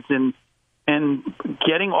sides, and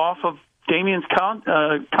getting off of Damian's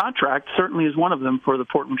contract certainly is one of them for the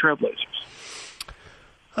Portland Trailblazers.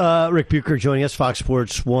 Rick Bucher joining us, Fox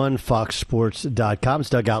Sports 1, foxsports.com. It's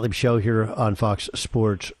Doug Gottlieb Show here on Fox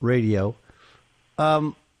Sports Radio.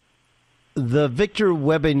 the Victor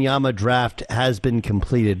Wembanyama draft has been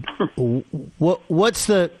completed. What's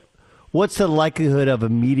the likelihood of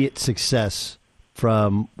immediate success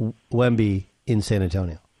from Wemby in San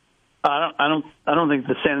Antonio? I don't think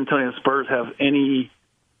the San Antonio Spurs have any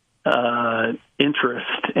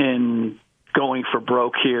interest in going for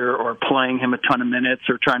broke here or playing him a ton of minutes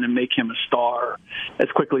or trying to make him a star as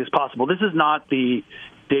quickly as possible. This is not the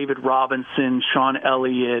David Robinson, Sean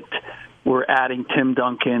Elliott, we're adding Tim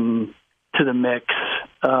Duncan to the mix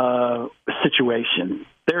situation.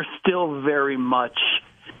 They're still very much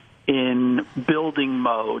in building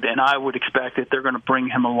mode, and I would expect that they're going to bring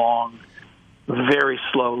him along very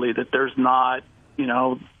slowly, that there's not, he's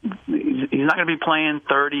not going to be playing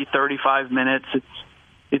 30, 35 minutes.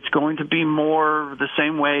 It's going to be more the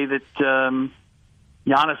same way that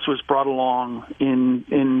Giannis was brought along in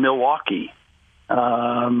Milwaukee,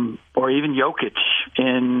 or even Jokic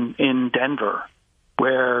in Denver,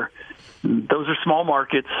 where those are small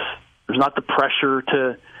markets. There's not the pressure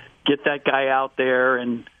to get that guy out there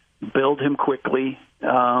and build him quickly.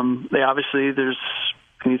 There's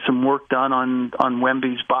need some work done on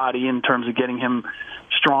Wemby's body in terms of getting him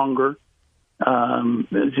stronger. He's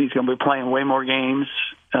going to be playing way more games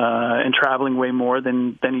and traveling way more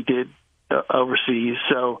than he did overseas.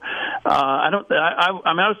 So I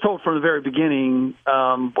was told from the very beginning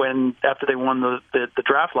after they won the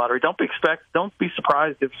draft lottery, don't be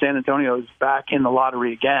surprised if San Antonio is back in the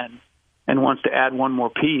lottery again and wants to add one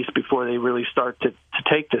more piece before they really start to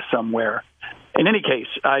take this somewhere. In any case,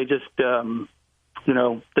 I just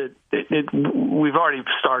we've already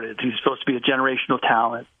started. He's supposed to be a generational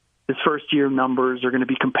talent. His first-year numbers are going to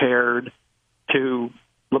be compared to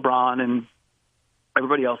LeBron and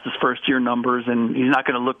everybody else's first-year numbers, and he's not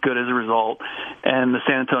going to look good as a result, and the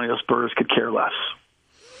San Antonio Spurs could care less.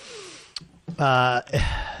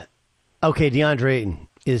 Okay, DeAndre Ayton,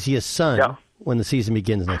 is he a son when the season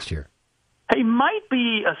begins next year? He might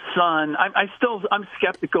be a son. I'm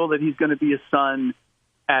skeptical that he's going to be a son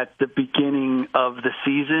at the beginning of the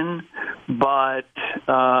season, but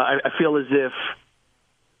I feel as if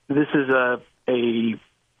this is a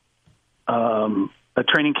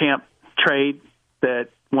training camp trade that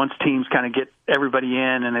once teams kind of get everybody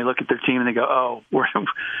in and they look at their team and they go,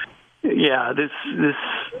 this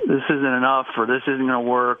isn't enough, or this isn't going to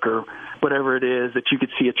work, or whatever it is, that you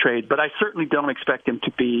could see a trade. But I certainly don't expect him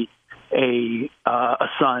to be a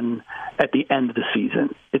Sun at the end of the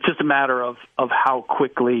season. It's just a matter of how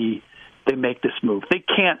quickly they make this move. They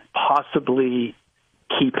can't possibly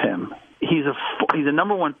keep him. He's a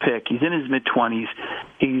number one pick. He's in his mid-20s.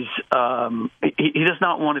 He does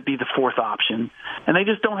not want to be the fourth option, and they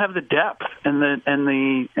just don't have the depth and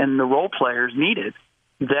the role players needed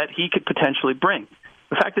that he could potentially bring.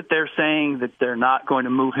 The fact that they're saying that they're not going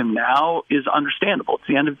to move him now is understandable. It's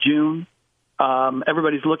the end of June.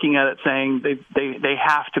 Everybody's looking at it saying they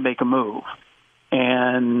have to make a move.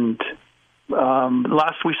 And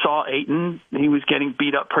last we saw Ayton, he was getting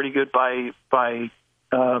beat up pretty good by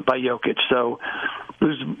Jokic. So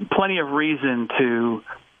there's plenty of reason to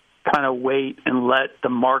kind of wait and let the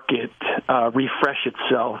market refresh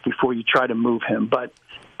itself before you try to move him. But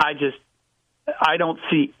I don't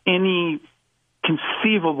see any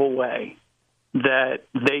conceivable way that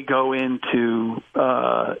they go into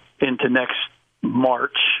next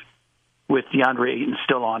March with DeAndre Ayton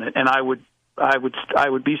still on it, and I would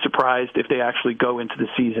be surprised if they actually go into the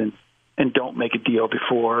season and don't make a deal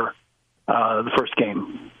before the first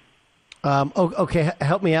game. Okay,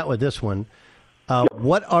 help me out with this one.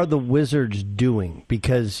 What are the Wizards doing?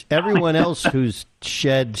 Because everyone else who's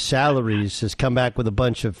shed salaries has come back with a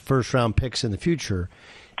bunch of first-round picks in the future,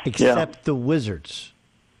 except the Wizards.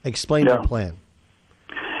 Explain their plan.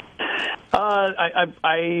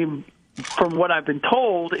 From what I've been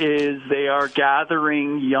told, is they are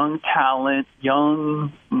gathering young talent,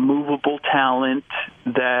 young movable talent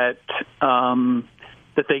that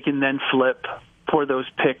they can then flip for those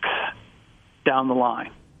picks down the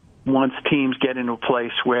line. Once teams get into a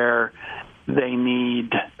place where they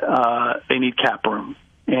need cap room,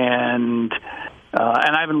 and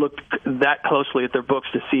I haven't looked that closely at their books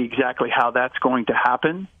to see exactly how that's going to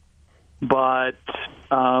happen. But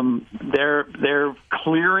they're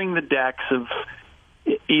clearing the decks of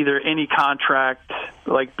either any contract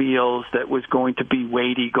like Beal's that was going to be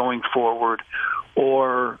weighty going forward,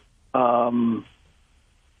 or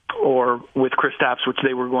with Kristaps, which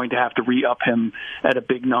they were going to have to re-up him at a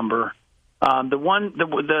big number.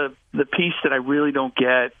 The piece that I really don't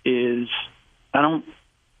get is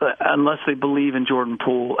unless they believe in Jordan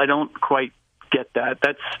Poole, I don't quite get that.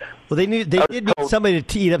 They did need somebody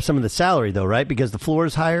to eat up some of the salary, though, right? Because the floor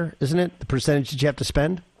is higher, isn't it? The percentage that you have to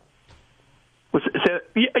spend.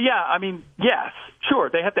 Yeah, I mean, yes, sure,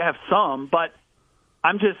 they have to have some, but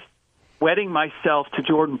I'm just wedding myself to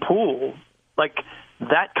Jordan Poole. Like,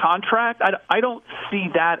 that contract, I don't see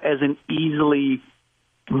that as an easily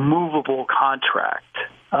movable contract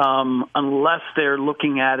unless they're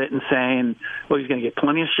looking at it and saying, well, he's going to get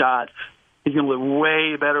plenty of shots. He's going to live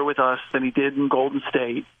way better with us than he did in Golden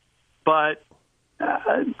State. But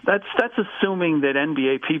that's assuming that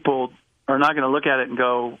NBA people are not going to look at it and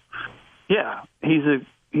go, yeah, he's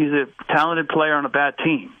a talented player on a bad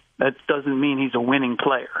team. That doesn't mean he's a winning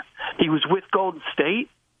player. He was with Golden State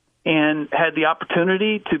and had the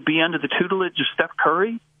opportunity to be under the tutelage of Steph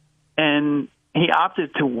Curry, and he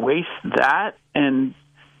opted to waste that. And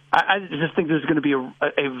I just think there's going to be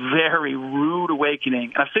a very rude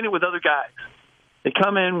awakening. And I've seen it with other guys. They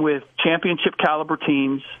come in with championship caliber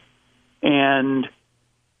teams, and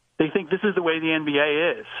they think this is the way the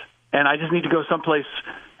NBA is. And I just need to go someplace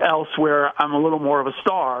else where I'm a little more of a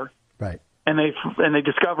star. Right. And they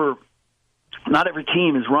discover not every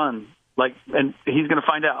team is run like, and he's going to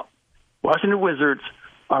find out. Washington Wizards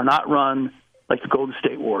are not run like the Golden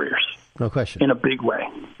State Warriors. No question. In a big way.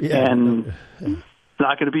 Yeah. And it's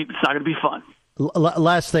not going to be fun.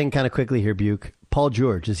 Last thing, kind of quickly here, Buke. Paul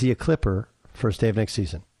George, is he a Clipper first day of next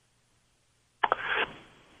season?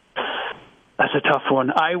 That's a tough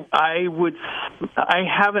one. I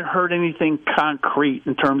haven't heard anything concrete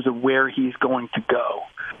in terms of where he's going to go.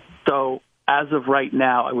 So as of right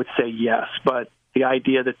now, I would say yes. But the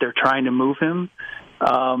idea that they're trying to move him,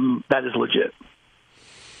 that is legit.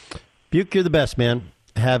 Buke, you're the best, man.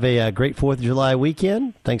 Have a great 4th of July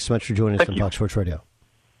weekend. Thanks so much for joining us on Fox Sports Radio.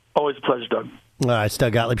 Always a pleasure, Doug. All right, it's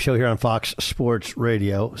Doug Gottlieb Show here on Fox Sports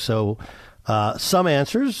Radio. So some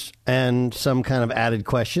answers and some kind of added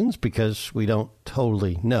questions because we don't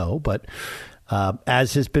totally know. But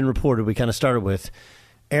as has been reported, we kind of started with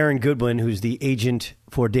Aaron Goodwin, who's the agent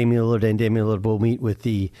for Damian Lillard, and Damian Lillard will meet with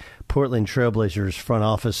the Portland Trailblazers front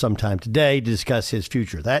office sometime today to discuss his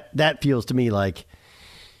future. That feels to me like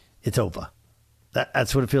it's over.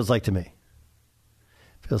 That's what it feels like to me.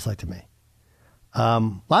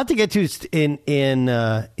 A lot to get to in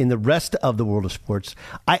the rest of the world of sports.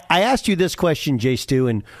 I asked you this question, Jay Stu,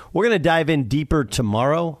 and we're going to dive in deeper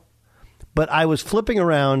tomorrow. But I was flipping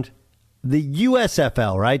around the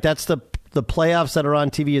USFL, right? That's the playoffs that are on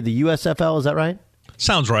TV of the USFL. Is that right?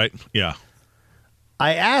 Sounds right. Yeah.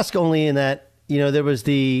 I ask only in that there was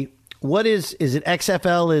is it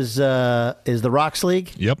XFL is the Rocks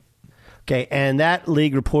League? Yep. Okay, and that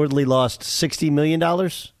league reportedly lost $60 million.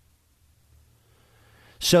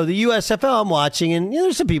 So the USFL I'm watching, and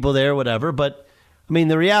there's some people there, whatever, but, I mean,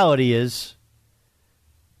 the reality is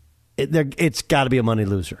it's got to be a money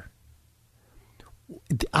loser.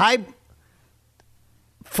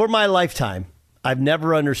 For my lifetime, I've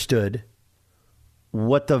never understood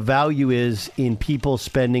what the value is in people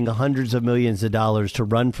spending hundreds of millions of dollars to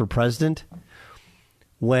run for president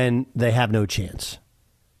when they have no chance.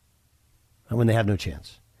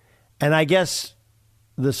 And I guess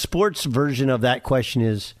the sports version of that question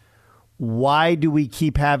is, why do we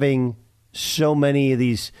keep having so many of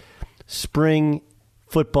these spring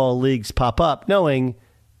football leagues pop up knowing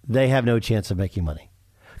they have no chance of making money?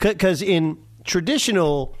 Because in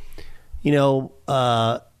traditional, in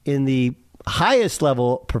the highest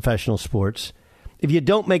level professional sports, if you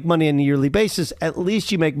don't make money on a yearly basis, at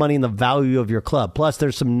least you make money in the value of your club. Plus,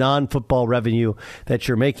 there's some non-football revenue that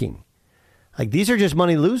you're making. Like, these are just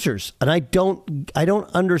money losers, and I don't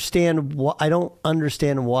understand. I don't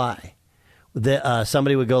understand why that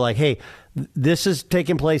somebody would go like, "Hey, this has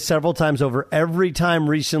taken place several times over. Every time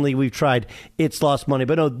recently we've tried, it's lost money,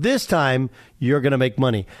 but no, this time you're going to make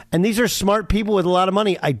money." And these are smart people with a lot of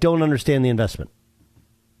money. I don't understand the investment.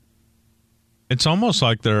 It's almost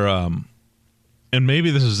like they're, and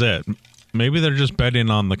maybe this is it. Maybe they're just betting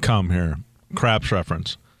on the come here. Craps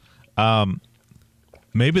reference.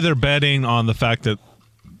 Maybe they're betting on the fact that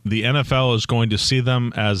the NFL is going to see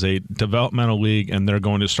them as a developmental league and they're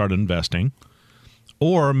going to start investing.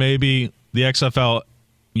 Or maybe the XFL,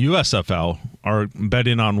 USFL are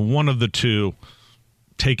betting on one of the two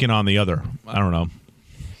taking on the other. I don't know.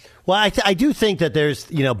 Well, I do think that there's,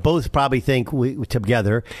 both probably think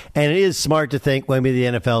together, and it is smart to think maybe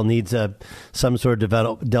the NFL needs some sort of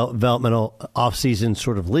developmental off-season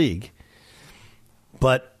sort of league.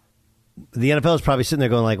 But the NFL is probably sitting there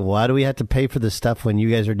going like, why do we have to pay for this stuff when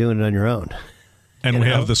you guys are doing it on your own? And we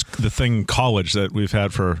have the thing in college that we've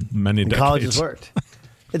had for many decades. College has worked.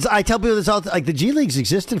 I tell people this all, like the G Leagues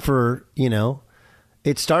existed for,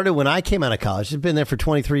 it started when I came out of college. It's been there for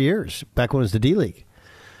 23 years, back when it was the D League.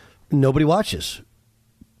 Nobody watches.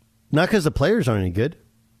 Not because the players aren't any good.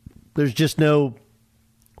 There's just no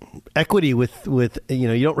equity with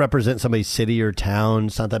you don't represent somebody's city or town.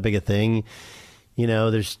 It's not that big a thing.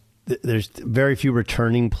 There's very few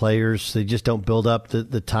returning players. They just don't build up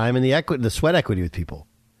the time and the sweat equity with people.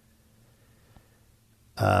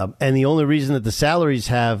 And the only reason that the salaries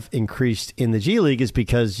have increased in the G League is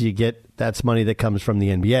because that's money that comes from the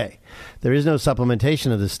NBA. There is no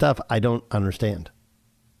supplementation of this stuff. I don't understand.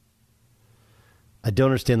 I don't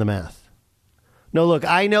understand the math. No, look,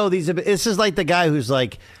 I know this is like the guy who's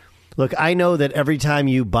like, look, I know that every time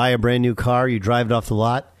you buy a brand new car, you drive it off the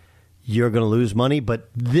lot, you're going to lose money. But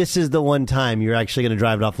this is the one time you're actually going to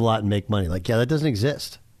drive it off the lot and make money. Like, yeah, that doesn't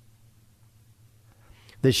exist.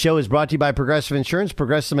 This show is brought to you by Progressive Insurance.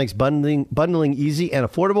 Progressive makes bundling easy and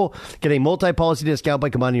affordable. Get a multi-policy discount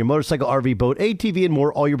by combining your motorcycle, RV, boat, ATV, and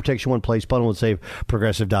more. All your protection in one place. Bundle and save.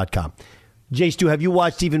 Progressive.com. Jay Stu, have you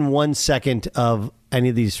watched even 1 second of any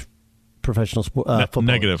of these professional football?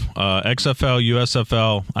 Negative. XFL,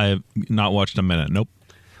 USFL, I have not watched a minute. Nope.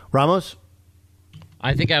 Ramos?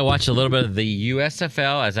 I think I watched a little bit of the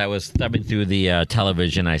USFL as I was thumbing through the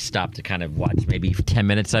television. I stopped to kind of watch maybe 10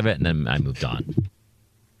 minutes of it, and then I moved on.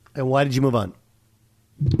 And why did you move on?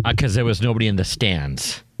 Because there was nobody in the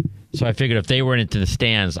stands. So I figured if they weren't into the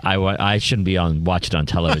stands, I shouldn't be watching on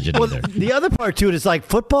television either. The other part to it is like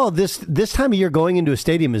football. This time of year, going into a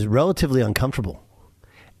stadium is relatively uncomfortable.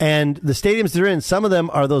 And the stadiums they're in, some of them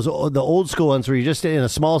are the old school ones where you're just in a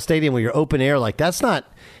small stadium where you're open air. Like that's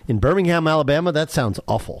not in Birmingham, Alabama. That sounds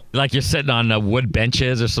awful. Like you're sitting on wood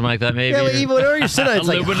benches or something like that, maybe. Yeah, but even whatever you're sitting on, it's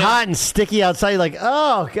like hot and sticky outside. You're like,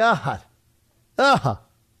 oh God,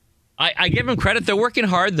 I give them credit. They're working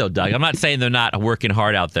hard, though, Doug. I'm not saying they're not working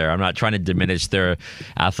hard out there. I'm not trying to diminish their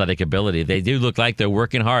athletic ability. They do look like they're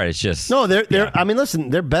working hard. It's just no. They're. Yeah. I mean, listen.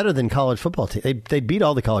 They're better than college football teams. They beat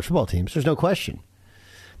all the college football teams. There's no question.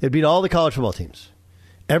 They beat all the college football teams.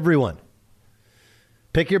 Everyone.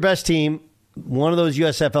 Pick your best team. One of those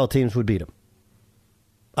USFL teams would beat them.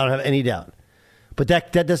 I don't have any doubt. But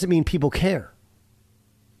that doesn't mean people care.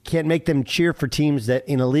 Can't make them cheer for teams that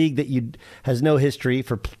in a league that has no history,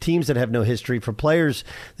 for teams that have no history, for players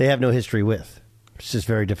they have no history with. It's just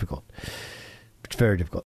very difficult. It's very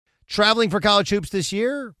difficult. Traveling for college hoops this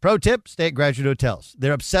year? Pro tip, stay at Graduate Hotels.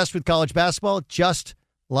 They're obsessed with college basketball, just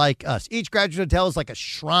like us. Each Graduate Hotel is like a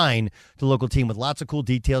shrine to the local team with lots of cool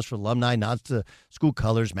details for alumni, nods to school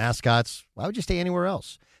colors, mascots. Why would you stay anywhere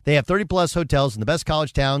else? They have 30-plus hotels in the best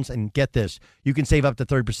college towns, and get this, you can save up to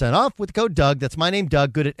 30% off with the code Doug. That's my name,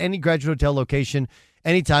 Doug. Good at any Graduate Hotel location,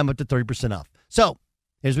 anytime up to 30% off. So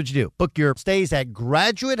here's what you do. Book your stays at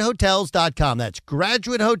GraduateHotels.com. That's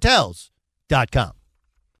GraduateHotels.com.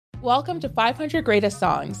 Welcome to 500 Greatest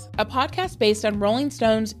Songs, a podcast based on Rolling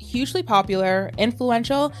Stone's hugely popular,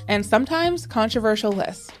 influential, and sometimes controversial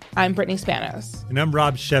list. I'm Brittany Spanos. And I'm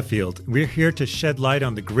Rob Sheffield. We're here to shed light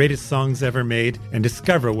on the greatest songs ever made and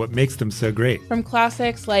discover what makes them so great. From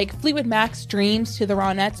classics like Fleetwood Mac's Dreams to the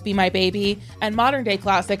Ronettes' Be My Baby, and modern-day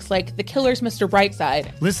classics like The Killer's Mr.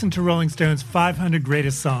 Brightside. Listen to Rolling Stone's 500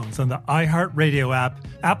 Greatest Songs on the iHeartRadio app,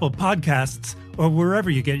 Apple Podcasts, or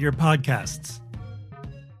wherever you get your podcasts.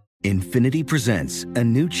 Infiniti presents a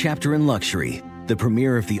new chapter in luxury, the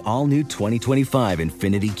premiere of the all-new 2025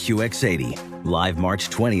 Infiniti QX80, live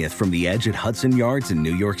March 20th from the Edge at Hudson Yards in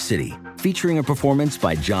New York City, featuring a performance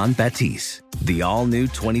by John Batiste. The all-new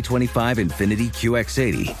 2025 Infiniti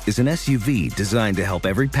QX80 is an SUV designed to help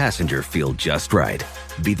every passenger feel just right.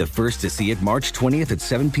 Be the first to see it March 20th at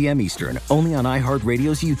 7 p.m. Eastern, only on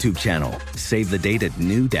iHeartRadio's YouTube channel. Save the date at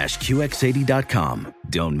new-QX80.com.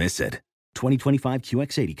 Don't miss it. 2025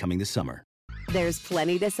 QX80 coming this summer. There's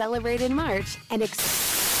plenty to celebrate in March and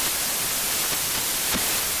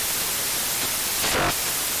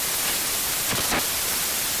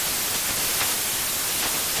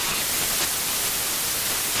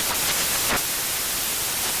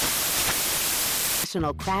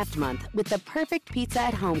National Craft Month with the perfect pizza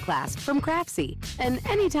at home class from Craftsy. And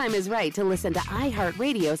anytime is right to listen to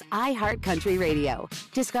iHeartRadio's iHeart Country Radio.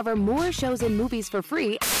 Discover more shows and movies for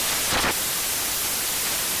free